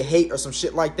heroes get hate or some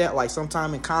shit like that. Like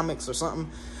sometime in comics or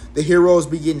something, the heroes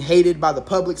be getting hated by the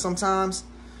public sometimes.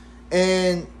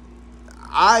 And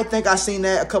I think I seen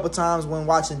that a couple times when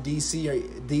watching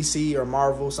DC or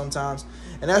Marvel sometimes.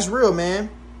 And that's real, man.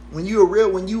 When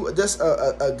you just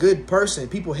a good person,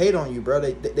 people hate on you, bro.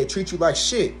 They treat you like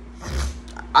shit.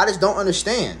 I just don't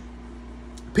understand.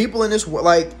 People in this world,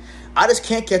 like, I just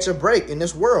can't catch a break in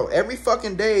this world. Every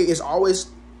fucking day is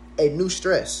always a new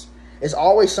stress. It's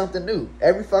always something new.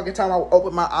 Every fucking time I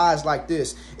open my eyes like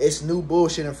this, it's new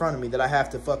bullshit in front of me that I have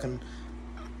to fucking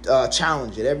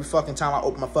challenge it. Every fucking time I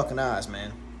open my fucking eyes,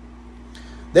 man.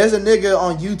 There's a nigga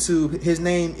on YouTube. His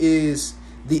name is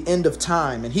The End of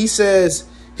Time. And he says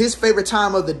his favorite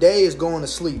time of the day is going to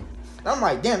sleep. And I'm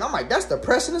like, damn. I'm like, that's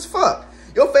depressing as fuck.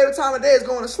 Your favorite time of the day is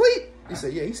going to sleep? He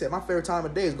said, yeah. He said, my favorite time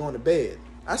of the day is going to bed.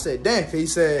 I said, damn. He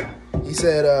said,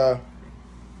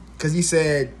 because he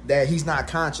said that he's not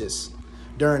conscious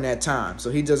during that time. So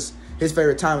his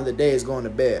favorite time of the day is going to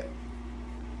bed.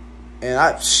 And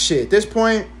at this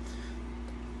point,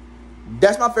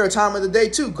 that's my favorite time of the day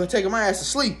too. Go taking my ass to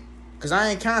sleep. Because I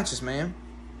ain't conscious, man.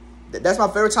 That's my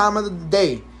favorite time of the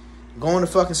day. Going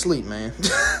to fucking sleep, man.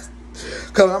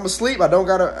 Because I'm asleep.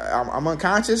 I'm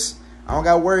unconscious. I don't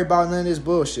got to worry about none of this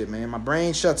bullshit, man. My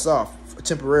brain shuts off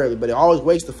temporarily, but it always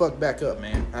wakes the fuck back up,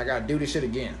 man. I got to do this shit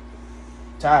again.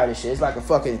 Tired of this shit. It's like a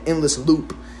fucking endless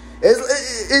loop.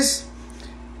 It's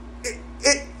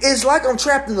like I'm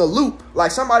trapped in a loop.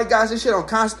 Like somebody got this shit on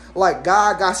constant. Like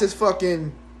God got his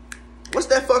fucking. What's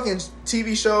that fucking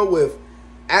TV show with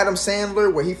Adam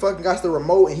Sandler where he fucking got the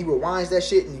remote and he rewinds that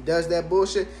shit and he does that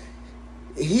bullshit?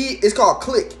 It's called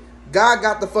Click. God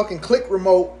got the fucking Click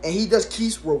remote and he just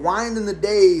keeps rewinding the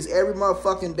days every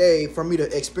motherfucking day for me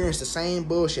to experience the same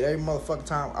bullshit every motherfucking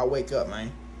time I wake up,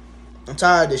 man. I'm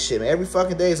tired of this shit, man. Every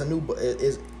fucking day is a new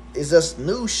is just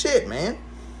new shit, man.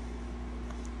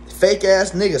 Fake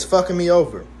ass niggas fucking me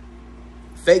over.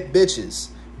 Fake bitches.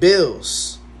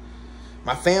 Bills.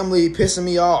 My family pissing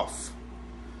me off.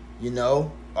 You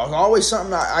know? There's always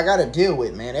something I gotta deal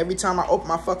with, man. Every time I open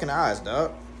my fucking eyes,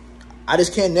 dog. I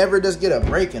just can't never just get a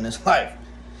break in this life.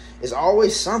 It's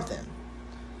always something.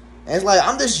 And it's like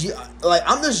I'm just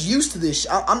used to this.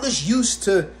 I'm just used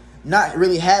to not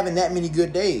really having that many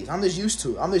good days. I'm just used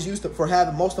to for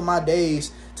having most of my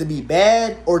days to be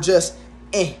bad or just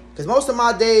eh. Because most of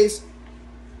my days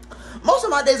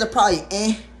are probably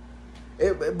eh.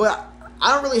 But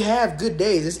I don't really have good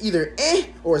days. It's either eh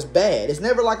or it's bad. It's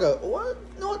never like what?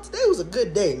 No, today was a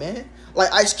good day, man.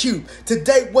 Like Ice Cube,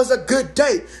 today was a good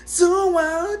day. So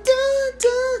I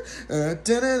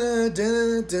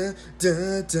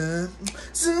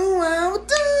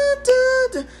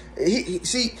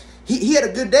He had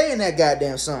a good day in that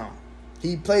goddamn song.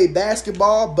 He played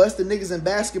basketball, busted niggas in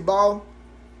basketball.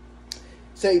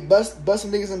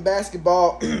 Busting niggas in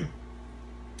basketball. I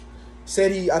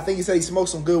think he said he smoked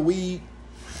some good weed.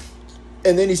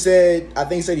 And then he said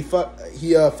he fucked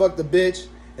the bitch.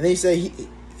 And then he said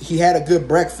he had a good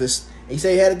breakfast. And he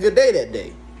said he had a good day that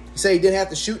day. He said he didn't have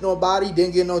to shoot nobody,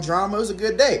 didn't get no drama. It was a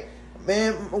good day.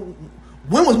 Man,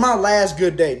 when was my last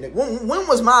good day, Nick? When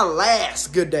was my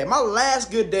last good day? My last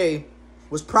good day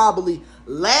was probably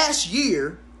last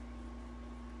year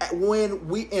when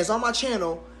it's on my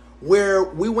channel, where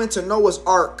we went to Noah's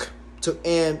Ark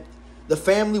and the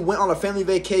family went on a family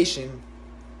vacation,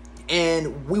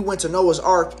 and we went to Noah's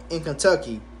Ark in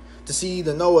Kentucky to see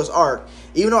the Noah's Ark.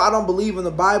 Even though I don't believe in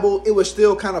the Bible, it was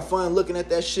still kind of fun looking at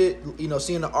that shit, you know,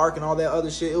 seeing the Ark and all that other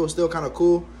shit. It was still kind of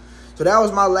cool. So that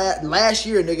was my last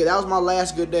year, nigga. That was my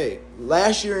last good day.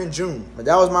 Last year in June. But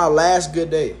that was my last good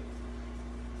day.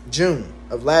 June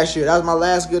of last year. That was my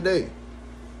last good day.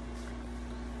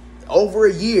 Over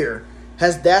a year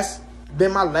that's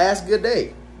been my last good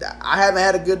day. I haven't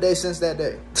had a good day since that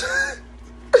day.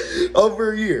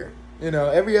 Over a year. You know,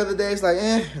 every other day it's like,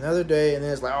 another day. And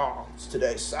then it's like, oh,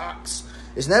 today sucks.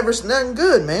 It's nothing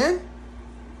good, man.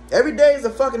 Every day is a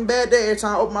fucking bad day. Every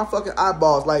time I open my fucking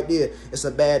eyeballs like this, it's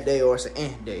a bad day or it's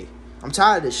an day. I'm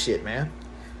tired of this shit, man.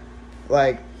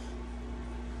 Like,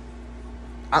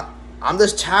 I'm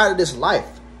just tired of this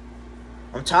life.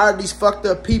 I'm tired of these fucked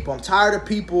up people. I'm tired of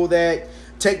people that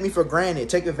take me for granted,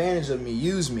 take advantage of me,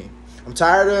 use me. I'm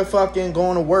tired of fucking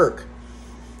going to work.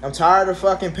 I'm tired of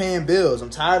fucking paying bills. I'm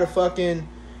tired of fucking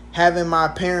having my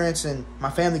parents and my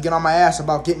family get on my ass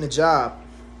about getting a job.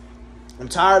 I'm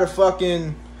tired of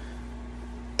fucking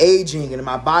aging and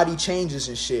my body changes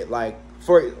and shit. Like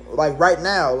right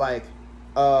now, like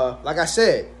I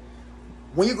said,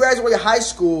 when you graduate high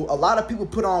school, a lot of people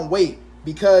put on weight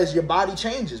because your body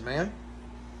changes, man.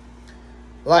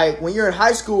 Like when you're in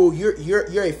high school, you're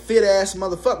a fit ass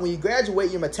motherfucker. When you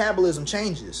graduate, your metabolism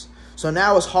changes. So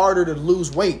now it's harder to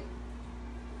lose weight.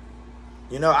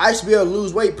 You know, I used to be able to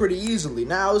lose weight pretty easily.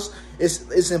 Now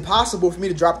it's impossible for me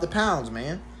to drop the pounds,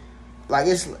 man. Like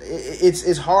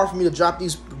it's hard for me to drop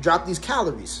these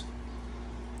calories.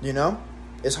 You know,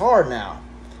 it's hard now.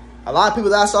 A lot of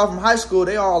people that I saw from high school,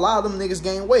 a lot of them niggas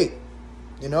gain weight.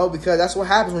 You know, because that's what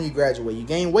happens when you graduate. You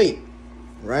gain weight,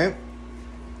 right?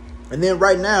 And then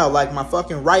right now, like my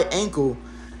fucking right ankle,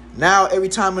 now every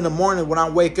time in the morning when I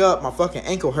wake up, my fucking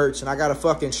ankle hurts and I gotta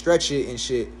fucking stretch it and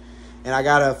shit. And I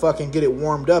gotta fucking get it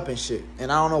warmed up and shit.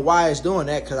 And I don't know why it's doing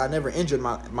that because I never injured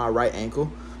my right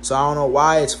ankle. So I don't know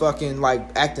why it's fucking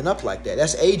like acting up like that.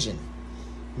 That's aging.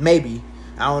 Maybe.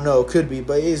 I don't know. It could be.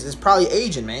 But it's probably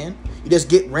aging, man. You just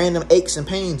get random aches and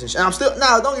pains and shit. I'm still,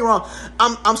 don't get me wrong.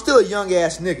 I'm still a young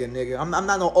ass nigga. I'm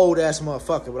not no old ass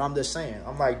motherfucker, but I'm just saying.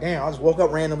 I'm like, damn, I just woke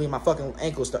up randomly. My fucking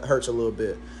ankle hurts a little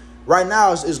bit. Right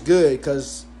now, it's good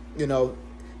because, you know,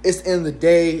 it's the end of the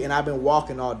day and I've been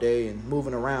walking all day and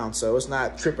moving around. So it's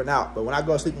not tripping out. But when I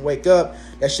go to sleep and wake up,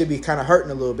 that should be kind of hurting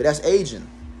a little bit. That's aging.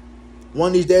 One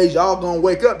of these days, y'all gonna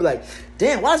wake up and be like,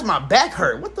 damn, why does my back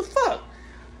hurt? What the fuck?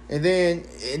 And then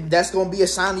that's gonna be a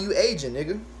sign of you aging,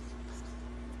 nigga.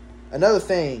 Another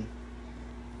thing,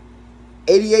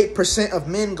 88% of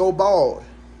men go bald.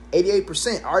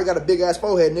 88%. I already got a big ass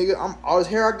forehead, nigga. All this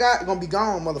hair I got gonna be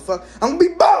gone, motherfucker. I'm gonna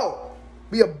be bald.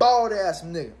 Be a bald ass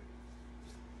nigga.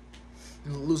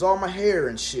 Lose all my hair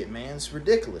and shit, man. It's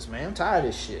ridiculous, man. I'm tired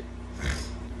of this shit.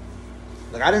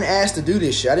 Like, I didn't ask to do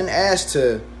this shit. I didn't ask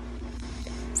to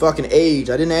fucking age.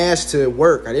 I didn't ask to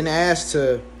work. I didn't ask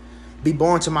to be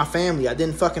born to my family. I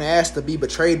didn't fucking ask to be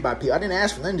betrayed by people. I didn't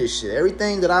ask for none of this shit.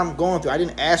 Everything that I'm going through, I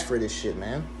didn't ask for this shit,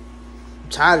 man. I'm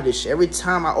tired of this shit. Every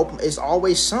time I open, it's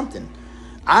always something.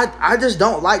 I just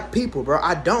don't like people, bro.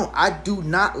 I do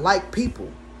not like people.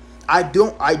 I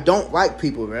don't like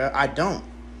people, bro. I don't.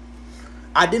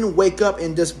 I didn't wake up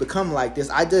and just become like this.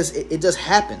 It just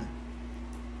happened.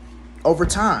 Over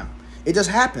time. It just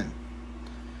happened.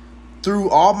 Through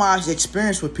all my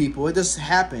experience with people, it just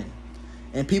happened.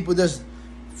 And people just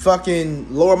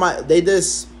fucking they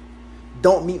just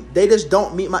don't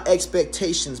meet my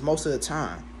expectations most of the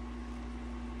time.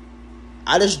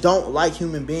 I just don't like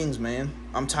human beings, man.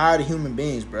 I'm tired of human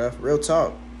beings, bro. Real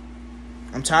talk.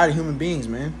 I'm tired of human beings,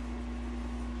 man.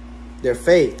 They're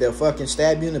fake. They'll fucking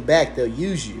stab you in the back. They'll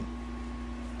use you.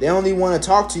 They only want to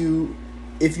talk to you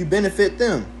if you benefit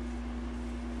them.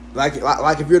 Like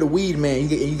if you're the weed man,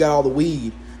 you got all the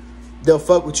weed. They'll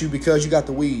fuck with you because you got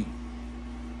the weed.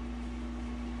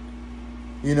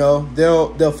 You know,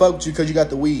 they'll fuck with you because you got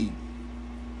the weed.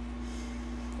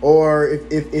 Or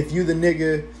if you the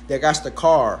nigga that got the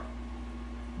car,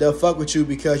 they'll fuck with you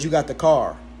because you got the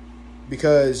car.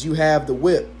 Because you have the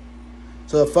whip.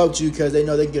 So they'll fuck with you because they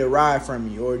know they can get a ride from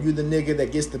you. Or you the nigga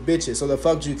that gets the bitches. So they'll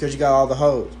fuck with you because you got all the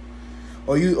hoes.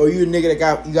 Or you the nigga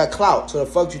that got clout. So they'll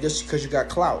fuck with you just because you got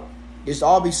clout. It's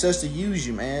all because to use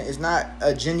you, man. It's not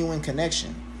a genuine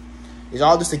connection. It's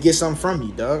all just to get something from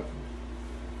you, dog.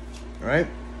 Right?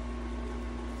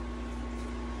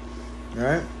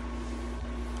 Right?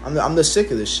 I'm just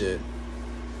sick of this shit.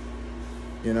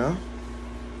 You know?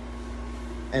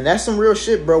 And that's some real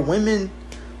shit, bro. Women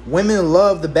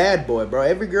love the bad boy, bro.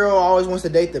 Every girl always wants to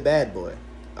date the bad boy.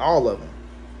 All of them.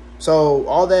 So,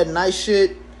 all that nice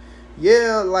shit,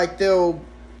 yeah, like they'll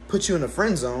put you in a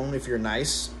friend zone if you're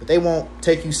nice, but they won't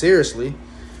take you seriously.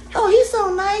 Oh, he's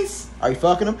so nice. Are you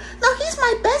fucking him? No, he's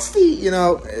my bestie. You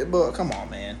know, but come on,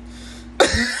 man.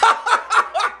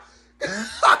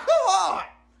 Come on.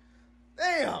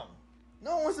 Damn.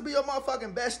 No one wants to be your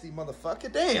motherfucking bestie,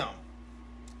 motherfucker. Damn.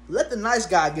 Let the nice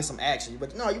guy get some action.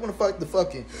 But no, you want to fuck the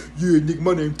fucking, yeah, nigga,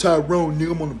 my name Tyrone,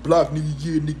 nigga, I'm on the block, nigga,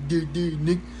 yeah,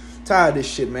 nigga. Tired of this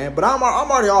shit, man. But I'm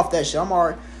already off that shit.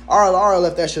 I already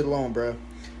left that shit alone, bro.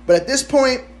 But at this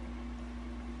point,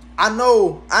 I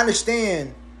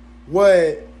understand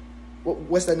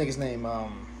what's that nigga's name?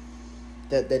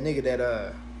 That nigga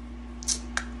that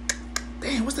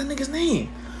damn, what's that nigga's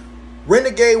name?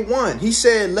 Renegade 1. He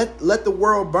said, let the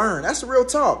world burn. That's the real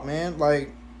talk, man.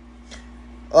 Like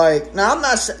now I'm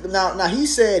not now he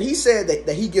said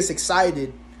that he gets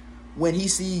excited when he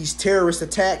sees terrorist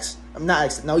attacks.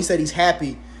 He said he's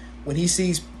happy when he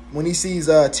sees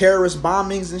terrorist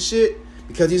bombings and shit,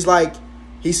 because he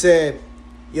said,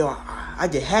 yo, I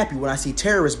get happy when I see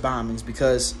terrorist bombings,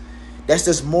 because that's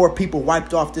just more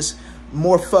fucked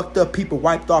up people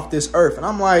wiped off this earth. And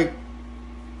I'm like,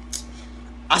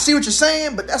 I see what you're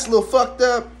saying, but that's a little fucked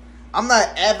up. I'm not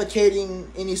advocating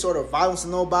any sort of violence to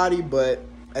nobody, but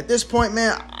at this point,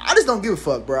 man, I just don't give a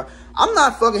fuck, bro. I'm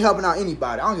not fucking helping out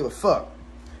anybody. I don't give a fuck.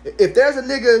 If there's a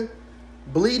nigga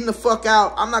bleeding the fuck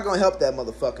out, I'm not gonna help that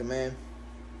motherfucker, man.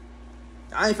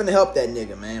 I ain't finna help that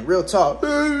nigga, man. Real talk.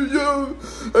 Hey, yo,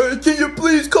 can you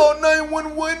please call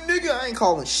 911, nigga? I ain't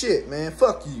calling shit, man.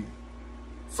 Fuck you.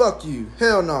 Fuck you.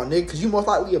 Hell no, nigga, because you most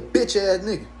likely a bitch-ass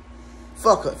nigga.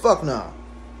 Fuck no.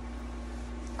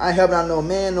 I ain't helping out no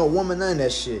man, no woman, none of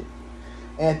that shit.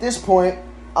 And at this point,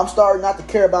 I'm starting not to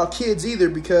care about kids either,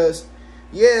 because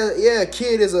yeah, a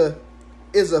kid is a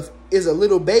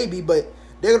little baby, but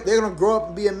they're gonna grow up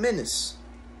and be a menace.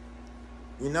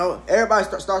 You know, everybody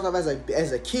starts off as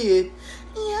a kid.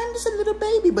 Yeah, I'm just a little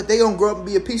baby, but they gonna grow up and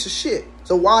be a piece of shit.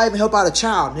 So why even help out a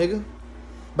child, nigga?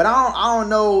 But I don't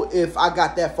know if I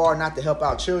got that far not to help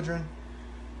out children.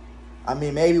 I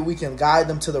mean, maybe we can guide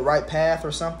them to the right path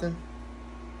or something.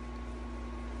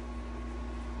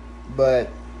 But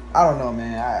I don't know,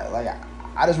 man.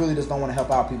 I just really don't want to help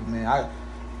out people, man.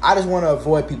 I just want to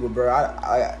avoid people, bro.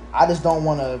 I just don't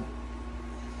want to.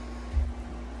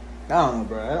 I don't know,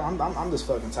 bro. I'm just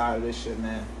fucking tired of this shit,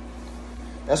 man.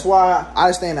 That's why I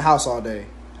just stay in the house all day.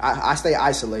 I stay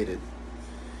isolated.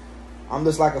 I'm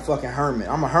just like a fucking hermit.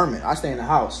 I'm a hermit. I stay in the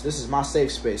house. This is my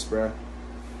safe space, bro.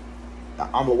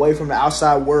 I'm away from the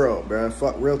outside world, bro.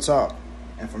 Fuck, real talk.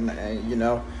 And from the, you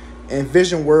know, in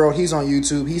Vision World, he's on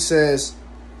YouTube. He says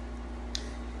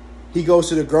he goes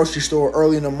to the grocery store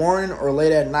early in the morning or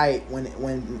late at night when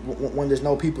there's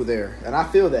no people there. And I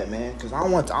feel that, man, because I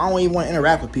don't even want to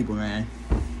interact with people, man.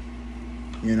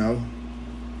 You know,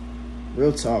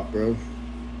 real talk, bro.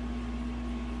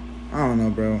 I don't know,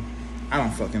 bro. I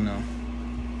don't fucking know.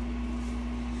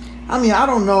 I mean, I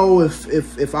don't know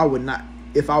if I would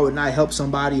not help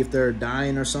somebody if they're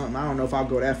dying or something. I don't know if I'll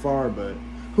go that far, but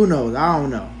who knows? I don't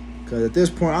know. Because at this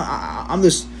point, I'm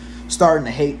just starting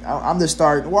to hate. I'm just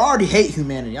starting. Well, I already hate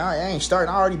humanity. I ain't starting.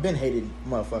 I already been hated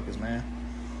motherfuckers, man.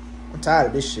 I'm tired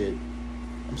of this shit.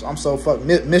 I'm so fucking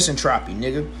misanthropy,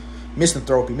 nigga.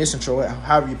 Misanthropy,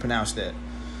 however you pronounce that.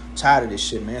 I'm tired of this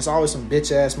shit, man. It's always some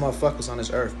bitch ass motherfuckers on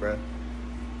this earth, bro.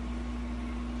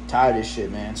 Tired of this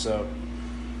shit, man. So,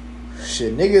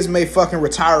 shit, niggas may fucking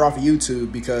retire off of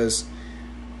YouTube because,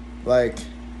 like,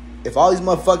 if all these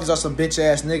motherfuckers are some bitch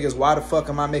ass niggas, why the fuck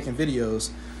am I making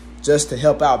videos just to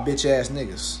help out bitch ass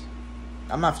niggas?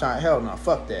 I'm not trying. Hell no,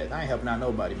 fuck that. I ain't helping out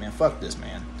nobody, man. Fuck this,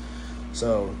 man.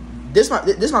 So this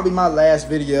might be my last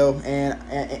video,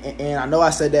 and I know I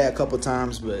said that a couple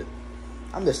times, but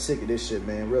I'm just sick of this shit,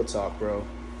 man. Real talk, bro.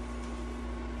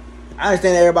 I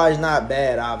understand everybody's not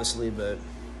bad, obviously, but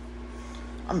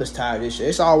I'm just tired of this shit.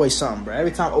 It's always something, bro.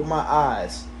 Every time I open my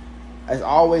eyes, there's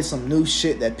always some new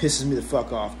shit that pisses me the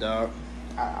fuck off, dog.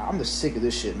 I'm just sick of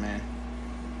this shit, man.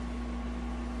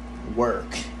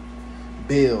 Work,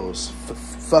 bills,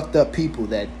 fucked up people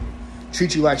that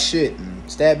treat you like shit and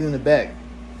stab you in the back.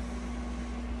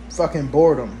 Fucking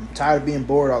boredom. I'm tired of being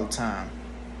bored all the time.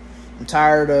 I'm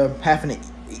tired of having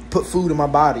to put food in my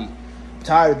body. I'm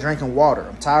tired of drinking water.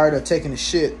 I'm tired of taking a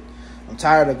shit. I'm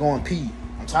tired of going pee.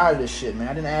 I'm tired of this shit, man.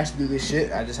 I didn't ask to do this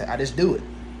shit. I just do it.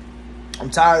 I'm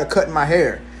tired of cutting my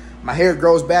hair. My hair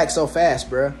grows back so fast,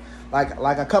 bro. Like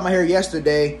I cut my hair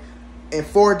yesterday. In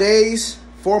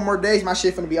 4 more days, my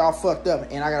shit finna be all fucked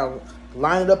up. And I gotta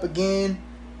line it up again,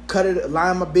 cut it,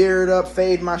 line my beard up,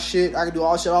 fade my shit. I can do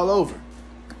all shit all over.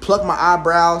 Pluck my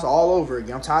eyebrows all over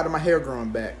again. I'm tired of my hair growing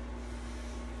back.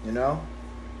 You know?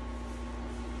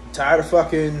 I'm tired of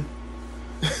fucking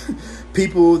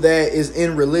people that is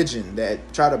in religion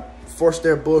that try to force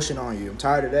their bullshit on you. I'm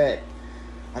tired of that.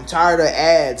 I'm tired of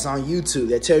ads on YouTube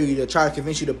that tell you to try to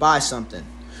convince you to buy something.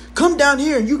 Come down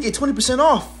here and you get 20%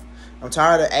 off. I'm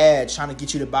tired of ads trying to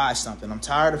get you to buy something. I'm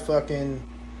tired of fucking,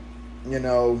 you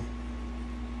know,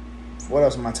 what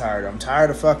else am I tired of? I'm tired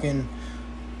of fucking,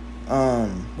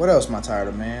 what else am I tired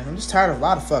of, man? I'm just tired of a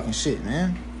lot of fucking shit,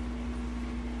 man.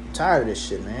 I'm tired of this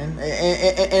shit, man.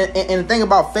 And the thing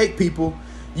about fake people,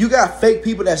 you got fake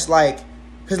people that's like,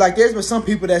 because like there's been some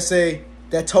people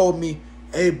that told me,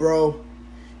 hey, bro,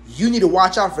 you need to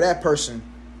watch out for that person.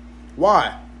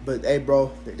 Why? But, hey,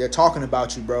 bro, they're talking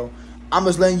about you, bro. I'm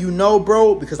just letting you know,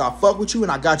 bro, because I fuck with you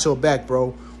and I got your back,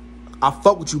 bro. I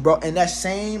fuck with you, bro. And that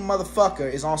same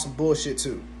motherfucker is on some bullshit,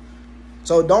 too.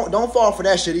 So don't fall for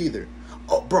that shit either.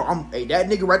 oh, bro, hey, that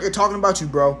nigga right there talking about you,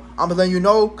 bro. I'm gonna let you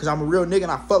know, because I'm a real nigga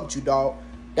and I fuck with you, dog.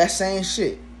 That same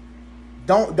shit.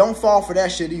 Don't fall for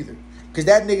that shit either. Because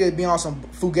that nigga be on some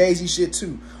fugazi shit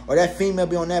too. Or that female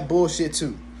be on that bullshit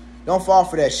too. Don't fall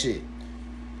for that shit.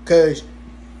 Because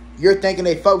you're thinking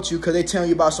they fucked you because they telling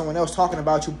you about someone else talking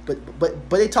about you, but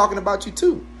they talking about you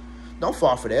too. Don't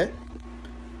fall for that.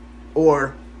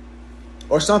 Or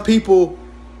some people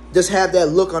just have that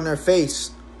look on their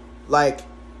face like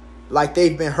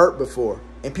they've been hurt before.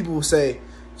 And people will say,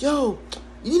 yo,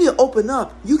 you need to open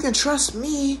up. You can trust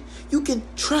me. You can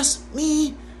trust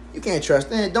me. You can't trust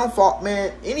them. Don't fall,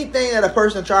 man. Anything that a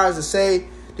person tries to say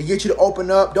to get you to open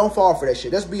up, don't fall for that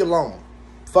shit. Just be alone.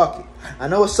 Fuck it. I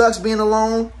know it sucks being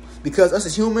alone because us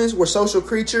as humans, we're social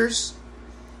creatures.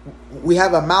 We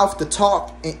have a mouth to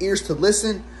talk and ears to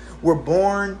listen. We're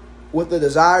born with a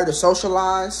desire to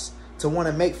socialize, to want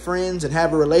to make friends and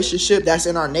have a relationship. That's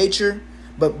in our nature.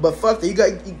 But fuck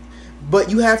that.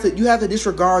 But you have to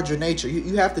disregard your nature.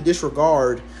 You have to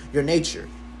disregard your nature.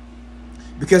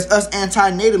 Because us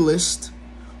antinatalists,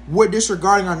 we're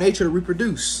disregarding our nature to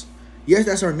reproduce. Yes,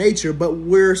 that's our nature, but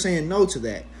we're saying no to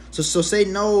that. So say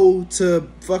no to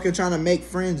fucking trying to make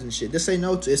friends and shit. Just say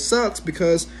no to it. It sucks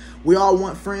because we all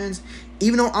want friends.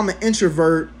 Even though I'm an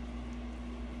introvert,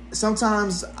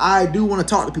 sometimes I do want to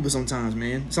talk to people sometimes,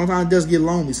 man. Sometimes it does get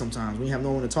lonely sometimes when you have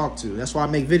no one to talk to. That's why I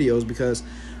make videos, because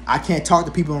I can't talk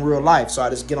to people in real life. So I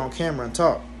just get on camera and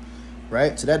talk,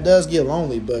 right? So that does get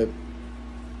lonely, but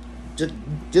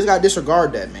just gotta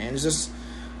disregard that, man. It's just,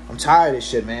 I'm tired of this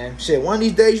shit, man. Shit, one of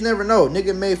these days you never know.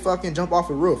 Nigga may fucking jump off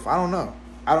a roof. I don't know.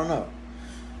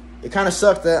 It kind of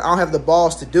sucks that I don't have the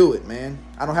balls to do it, man.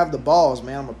 I don't have the balls,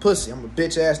 man. I'm a pussy. I'm a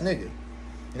bitch ass nigga,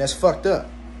 and that's fucked up.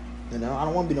 You know, I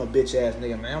don't want to be no bitch ass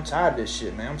nigga, man. I'm tired of this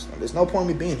shit, man. There's no point in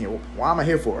me being here. Why am I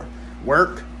here for?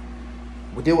 Work.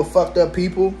 We deal with fucked up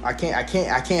people. I can't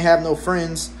have no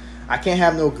friends. I can't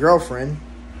have no girlfriend.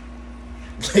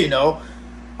 You know,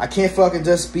 I can't fucking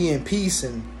just be in peace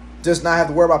and just not have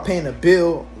to worry about paying a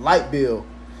bill, light bill.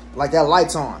 Like that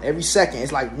light's on every second.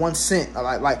 It's like 1 cent.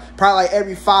 Like probably like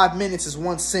every 5 minutes is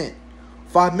 1 cent.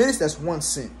 5 minutes, that's 1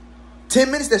 cent.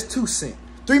 10 minutes, that's 2 cents.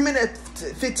 3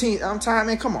 minutes, 15. I'm tired,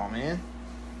 man. Come on, man.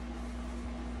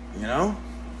 You know?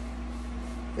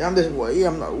 Yeah,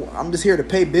 I'm just here to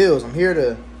pay bills. I'm here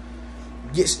to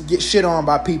get shit on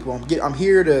by people. I'm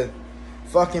here to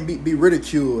fucking be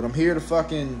ridiculed. I'm here to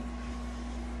fucking,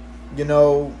 you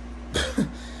know,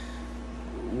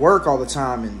 work all the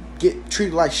time and get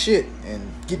treated like shit and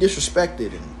get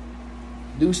disrespected and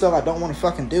do stuff I don't want to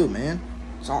fucking do, man.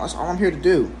 That's all I'm here to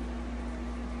do.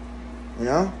 You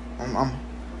know?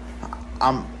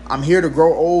 I'm here to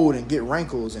grow old and get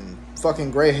wrinkles and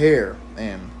fucking gray hair,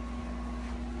 and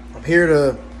I'm here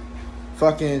to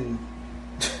fucking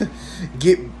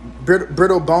get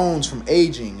brittle bones from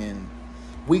aging and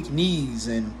weak knees.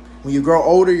 And when you grow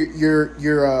older,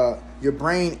 your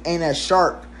brain ain't as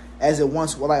sharp as it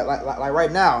once was. Like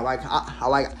right now,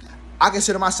 I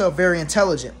consider myself very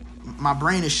intelligent. My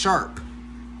brain is sharp.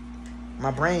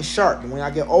 My brain's sharp. And when I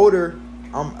get older,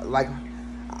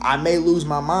 I may lose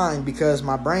my mind because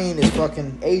my brain is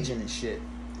fucking aging and shit.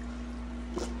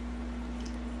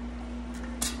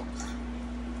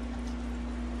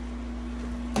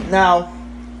 Now,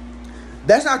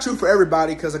 that's not true for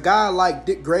everybody, because a guy like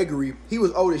Dick Gregory, he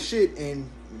was old as shit and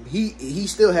he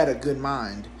still had a good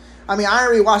mind. I mean, I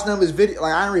didn't really watch none of his videos.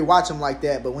 Like, I didn't really watch him like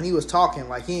that, but when he was talking,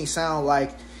 like, he ain't sound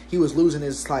like he was losing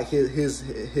his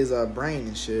brain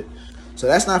and shit. So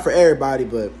that's not for everybody,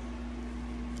 but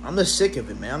I'm just sick of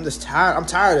it, man. I'm just tired. I'm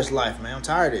tired of this life, man. I'm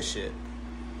tired of this shit.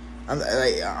 I'm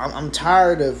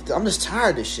just tired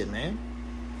of this shit, man.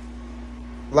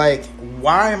 Like,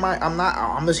 why am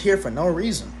I'm just here for no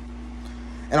reason.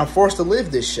 And I'm forced to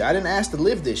live this shit. I didn't ask to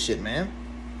live this shit, man.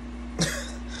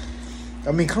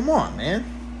 I mean, come on, man.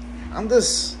 I'm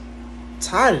just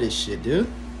tired of this shit,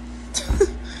 dude.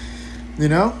 You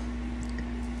know?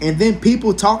 And then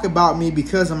people talk about me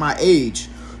because of my age.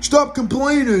 Stop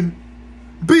complaining.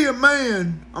 Be a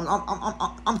man.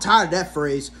 I'm tired of that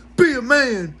phrase. Be a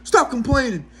man. Stop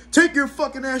complaining. Take your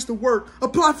fucking ass to work.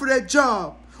 Apply for that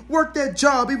job. Work that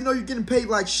job even though you're getting paid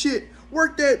like shit.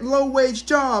 Work that low-wage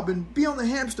job and be on the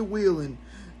hamster wheel and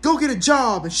go get a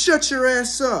job and shut your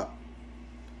ass up.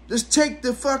 Just take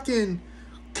the fucking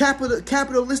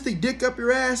capitalistic dick up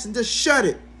your ass and just shut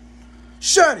it.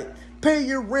 Shut it. Pay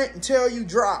your rent until you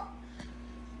drop.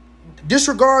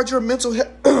 Disregard your mental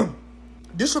health.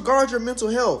 Disregard your mental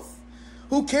health.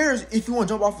 Who cares if you want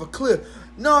to jump off a cliff?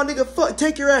 No, nigga,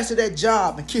 take your ass to that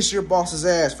job and kiss your boss's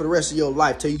ass for the rest of your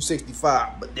life till you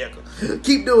 65. But nigga,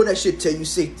 keep doing that shit till you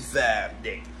 65,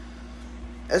 nigga.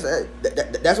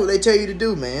 That's what they tell you to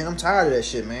do, man. I'm tired of that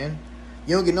shit, man.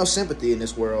 You don't get no sympathy in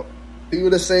this world. People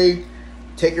that say,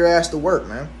 take your ass to work,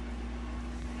 man.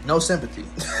 No sympathy.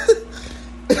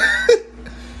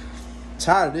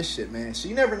 Tired of this shit, man. So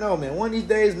you never know, man. One of these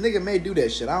days, nigga may do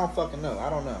that shit. I don't fucking know. I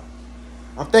don't know.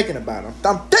 I'm thinking about it.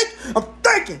 I'm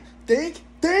thinking. Think.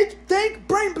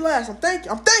 Brain blast. I'm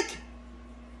thinking.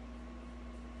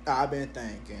 I've been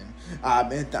thinking. I'm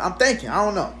thinking. I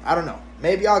don't know.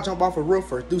 Maybe I'll jump off a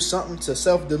roof or do something to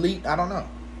self-delete. I don't know.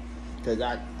 Because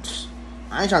I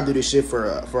ain't trying to do this shit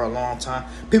for a long time.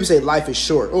 People say life is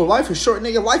short. Oh, life is short,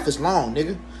 nigga. Life is long,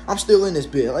 nigga. I'm still in this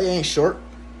bit. Like, it ain't short.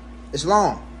 It's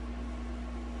long.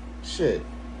 Shit.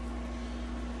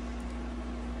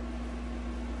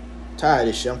 Tired of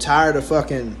this shit. I'm tired of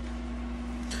fucking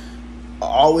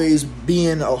always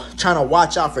being trying to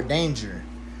watch out for danger.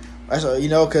 That's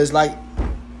because like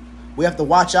we have to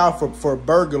watch out for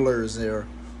burglars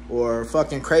or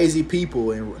fucking crazy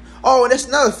people. And that's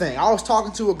another thing. I was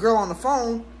talking to a girl on the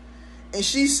phone, and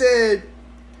she said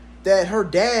that her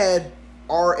dad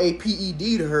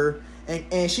RAPED to her,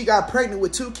 and she got pregnant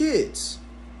with 2 kids.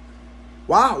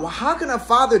 Wow, how can a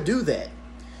father do that?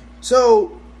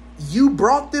 So you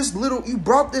brought this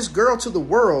girl to the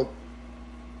world.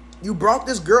 You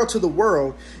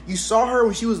saw her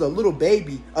when she was a little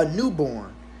baby, a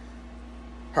newborn.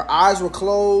 Her eyes were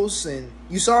closed, and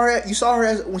you saw her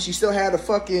when she still had a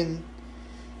fucking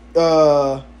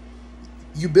umbilical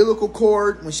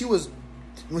cord, when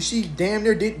she damn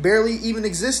near barely even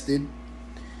existed.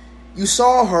 You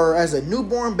saw her as a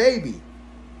newborn baby.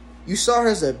 You saw her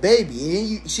as a baby,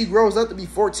 and she grows up to be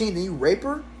 14, and you rape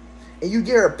her, and you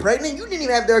get her pregnant. You didn't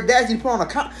even have the audacity to put on a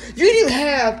You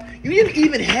didn't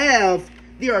even have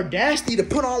the audacity to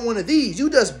put on one of these.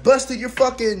 You just busted your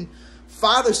fucking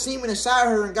father's semen inside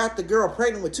her and got the girl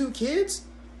pregnant with 2 kids.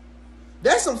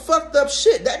 That's some fucked up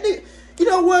shit. That nigga. You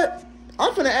know what?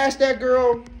 I'm finna ask that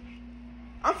girl.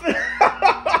 I'm finna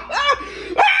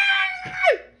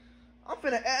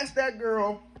ask that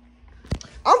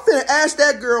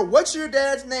girl, what's your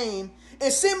dad's name?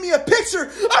 And send me a picture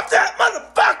of that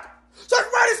motherfucker. So I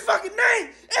can write his fucking name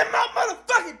in my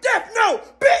motherfucking death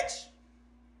note, bitch.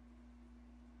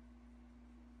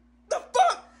 The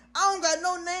fuck? I don't got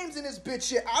no names in this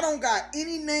bitch yet. I don't got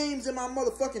any names in my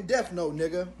motherfucking death note,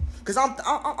 nigga. Cause I'm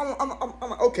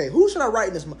okay. Who should I write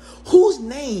in this? Whose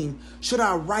name should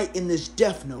I write in this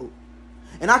death note?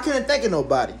 And I couldn't think of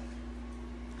nobody.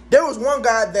 There was one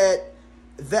guy that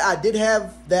I did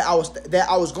have that I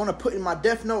was gonna put in my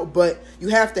death note, but you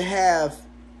have to have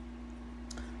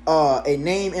a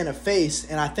name and a face,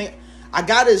 and I think I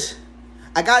got his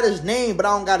name, but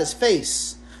I don't got his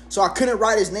face. So I couldn't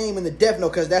write his name in the death note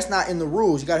because that's not in the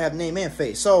rules. You gotta have name and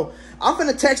face. So I'm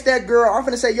finna text that girl. I'm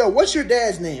finna say, yo, what's your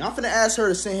dad's name? I'm finna ask her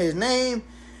to send his name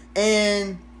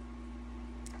and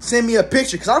send me a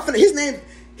picture. Cause his name,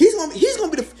 he's gonna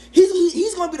be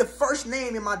the first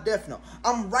name in my death note.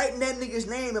 I'm writing that nigga's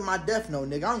name in my death note,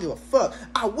 nigga. I don't give a fuck.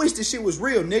 I wish this shit was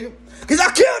real, nigga. Cause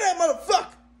I killed that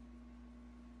motherfucker.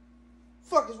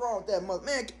 Fuck is wrong with that mother?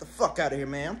 Man, get the fuck out of here,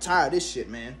 man. I'm tired of this shit,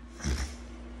 man.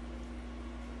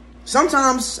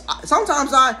 Sometimes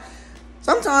I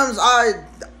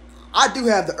do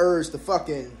have the urge to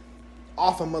fucking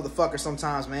off a motherfucker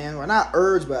sometimes, man. Well, not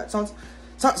urge, but sometimes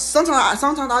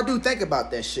I do think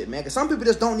about that shit, man. Because some people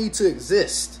just don't need to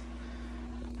exist.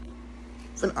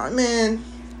 Man,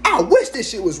 I wish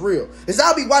this shit was real. Because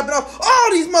I'll be wiping off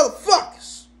all these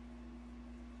motherfuckers.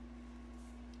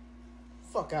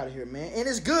 Fuck out of here, man. And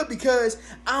it's good because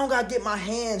I don't got to get my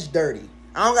hands dirty.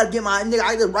 I don't got to get my nigga.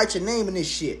 I just write your name in this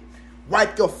shit.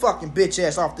 Wipe your fucking bitch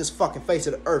ass off this fucking face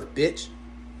of the earth, bitch.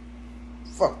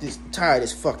 Fuck this. I'm tired of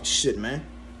this fucking shit, man.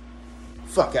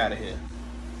 Fuck out of here.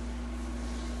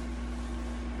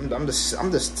 I'm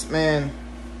just, man.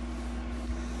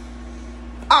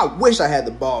 I wish I had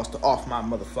the balls to off my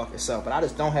motherfucking self, but I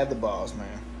just don't have the balls,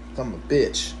 man. I'm a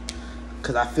bitch.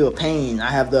 Because I feel pain. I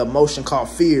have the emotion called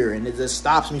fear, and it just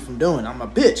stops me from doing it. I'm a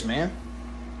bitch, man.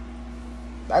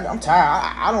 I'm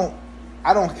tired.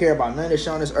 I don't care about none of this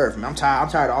shit on this earth, man. I'm tired. I'm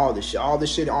tired of all this shit. All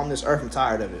this shit on this earth, I'm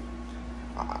tired of it.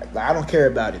 I don't care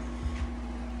about it.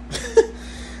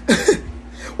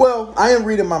 Well, I am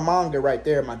reading my manga right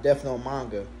there, my Death Note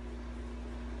manga.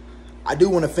 I do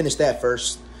want to finish that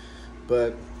first,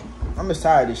 but I'm just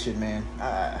tired of this shit, man.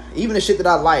 Even the shit that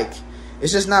I like,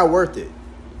 it's just not worth it.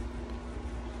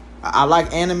 I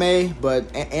like anime,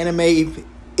 but anime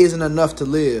isn't enough to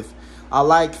live. I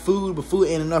like food, but food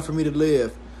ain't enough for me to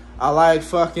live. I like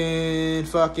motherfucking,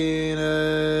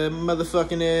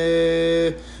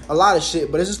 a lot of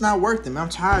shit, but it's just not worth it, man. I'm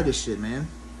tired of this shit, man.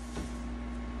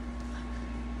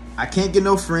 I can't get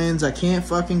no friends. I can't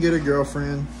fucking get a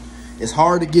girlfriend. It's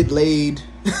hard to get laid.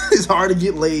 It's hard to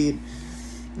get laid.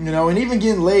 You know, and even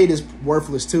getting laid is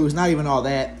worthless too. It's not even all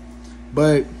that.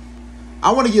 But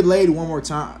I want to get laid one more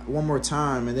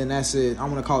time, and then that's it. I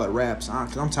want to call it raps.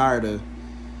 Cause I'm tired of,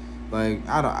 like,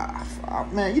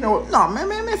 man, you know what? No,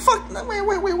 man, fuck, man,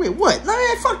 wait, what? No,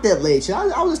 man, fuck that laid shit.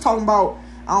 I was just talking about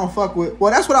I don't fuck with.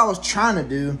 Well, that's what I was trying to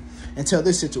do until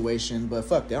this situation. But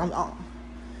fuck that. I'm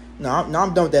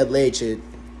done with that laid shit.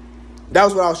 That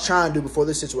was what I was trying to do before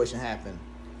this situation happened.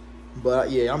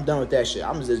 But yeah, I'm done with that shit.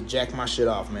 I'm gonna just jack my shit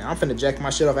off, man. I'm finna jack my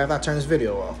shit off after I turn this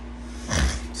video off.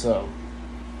 So,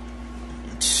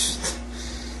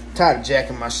 tired of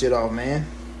jacking my shit off, man.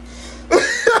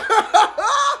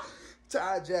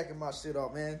 Tired of jacking my shit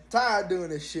off, man. Tired of doing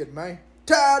this shit, man.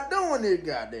 Tired of doing this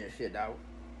goddamn shit, dog.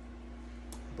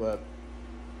 But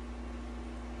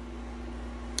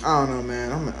I don't know,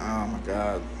 man. Oh my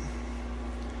god.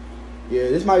 Yeah,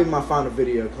 this might be my final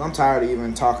video because I'm tired of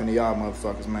even talking to y'all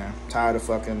motherfuckers, man. I'm tired of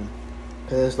fucking...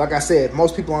 Because, like I said,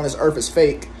 most people on this earth is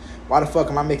fake. Why the fuck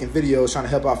am I making videos trying to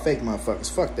help out fake motherfuckers?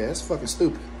 Fuck that. That's fucking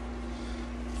stupid.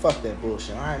 Fuck that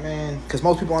bullshit, alright, man? Because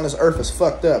most people on this earth is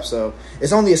fucked up, so...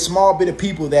 It's only a small bit of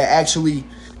people that actually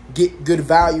get good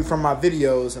value from my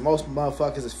videos, and most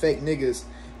motherfuckers is fake niggas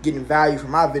getting value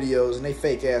from my videos, and they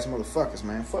fake-ass motherfuckers,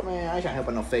 man. Fuck, man, I ain't trying to help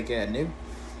out no fake-ass nigga.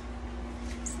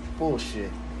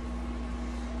 Bullshit.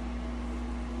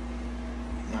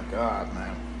 My god,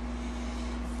 man.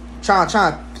 Trying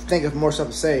to think of more stuff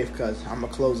to say because I'm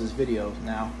gonna close this video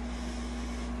now.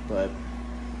 But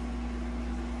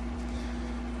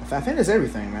I think that's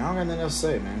everything, man. I don't got nothing else to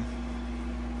say, man.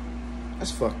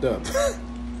 That's fucked up.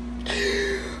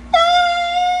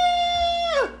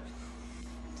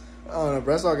 I don't know,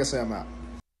 bro. That's all I can say. I'm out.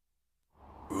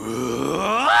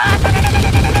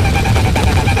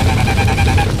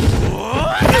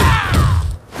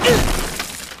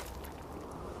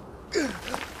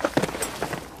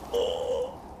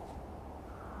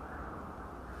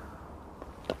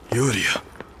 Yuria.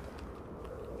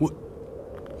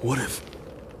 What if...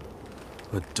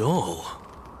 a doll?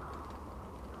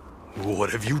 What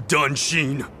have you done,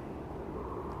 Sheen?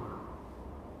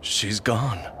 She's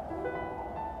gone.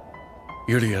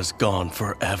 Yuria's gone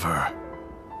forever.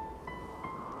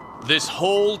 This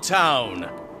whole town,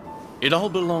 it all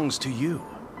belongs to you.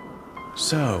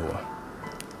 So,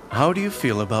 how do you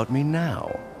feel about me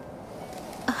now?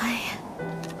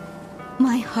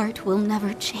 My heart will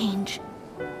never change.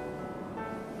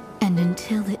 And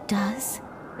until it does,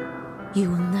 you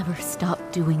will never stop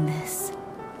doing this.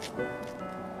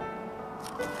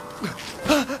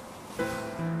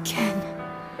 Ken,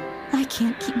 I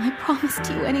can't keep my promise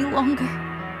to you any longer.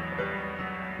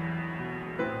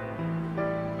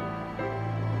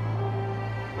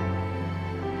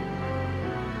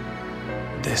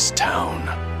 This town,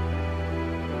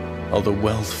 all the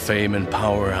wealth, fame, and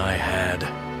power I had,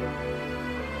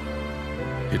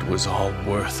 it was all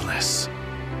worthless.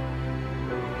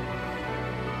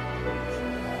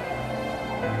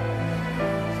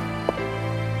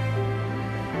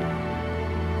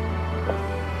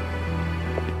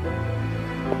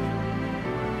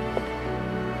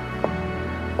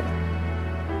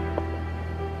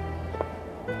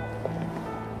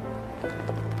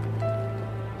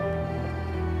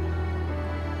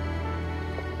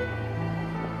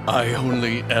 I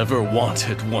only ever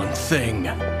wanted one thing.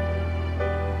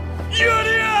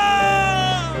 Yuria!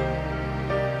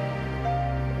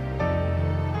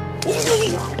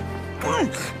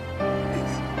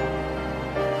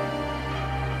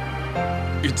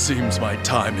 It seems my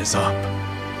time is up.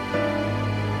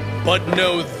 But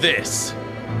know this.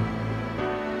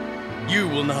 You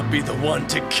will not be the one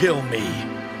to kill me.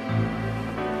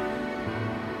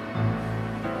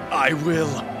 I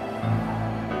will.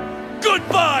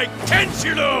 Goodbye,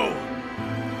 Kenshiro!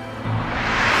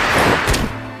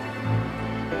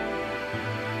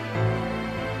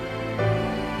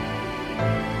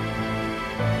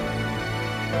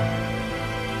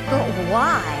 But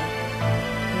why?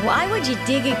 Why would you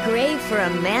dig a grave for a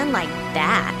man like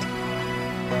that?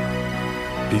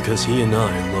 Because he and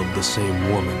I love the same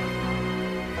woman.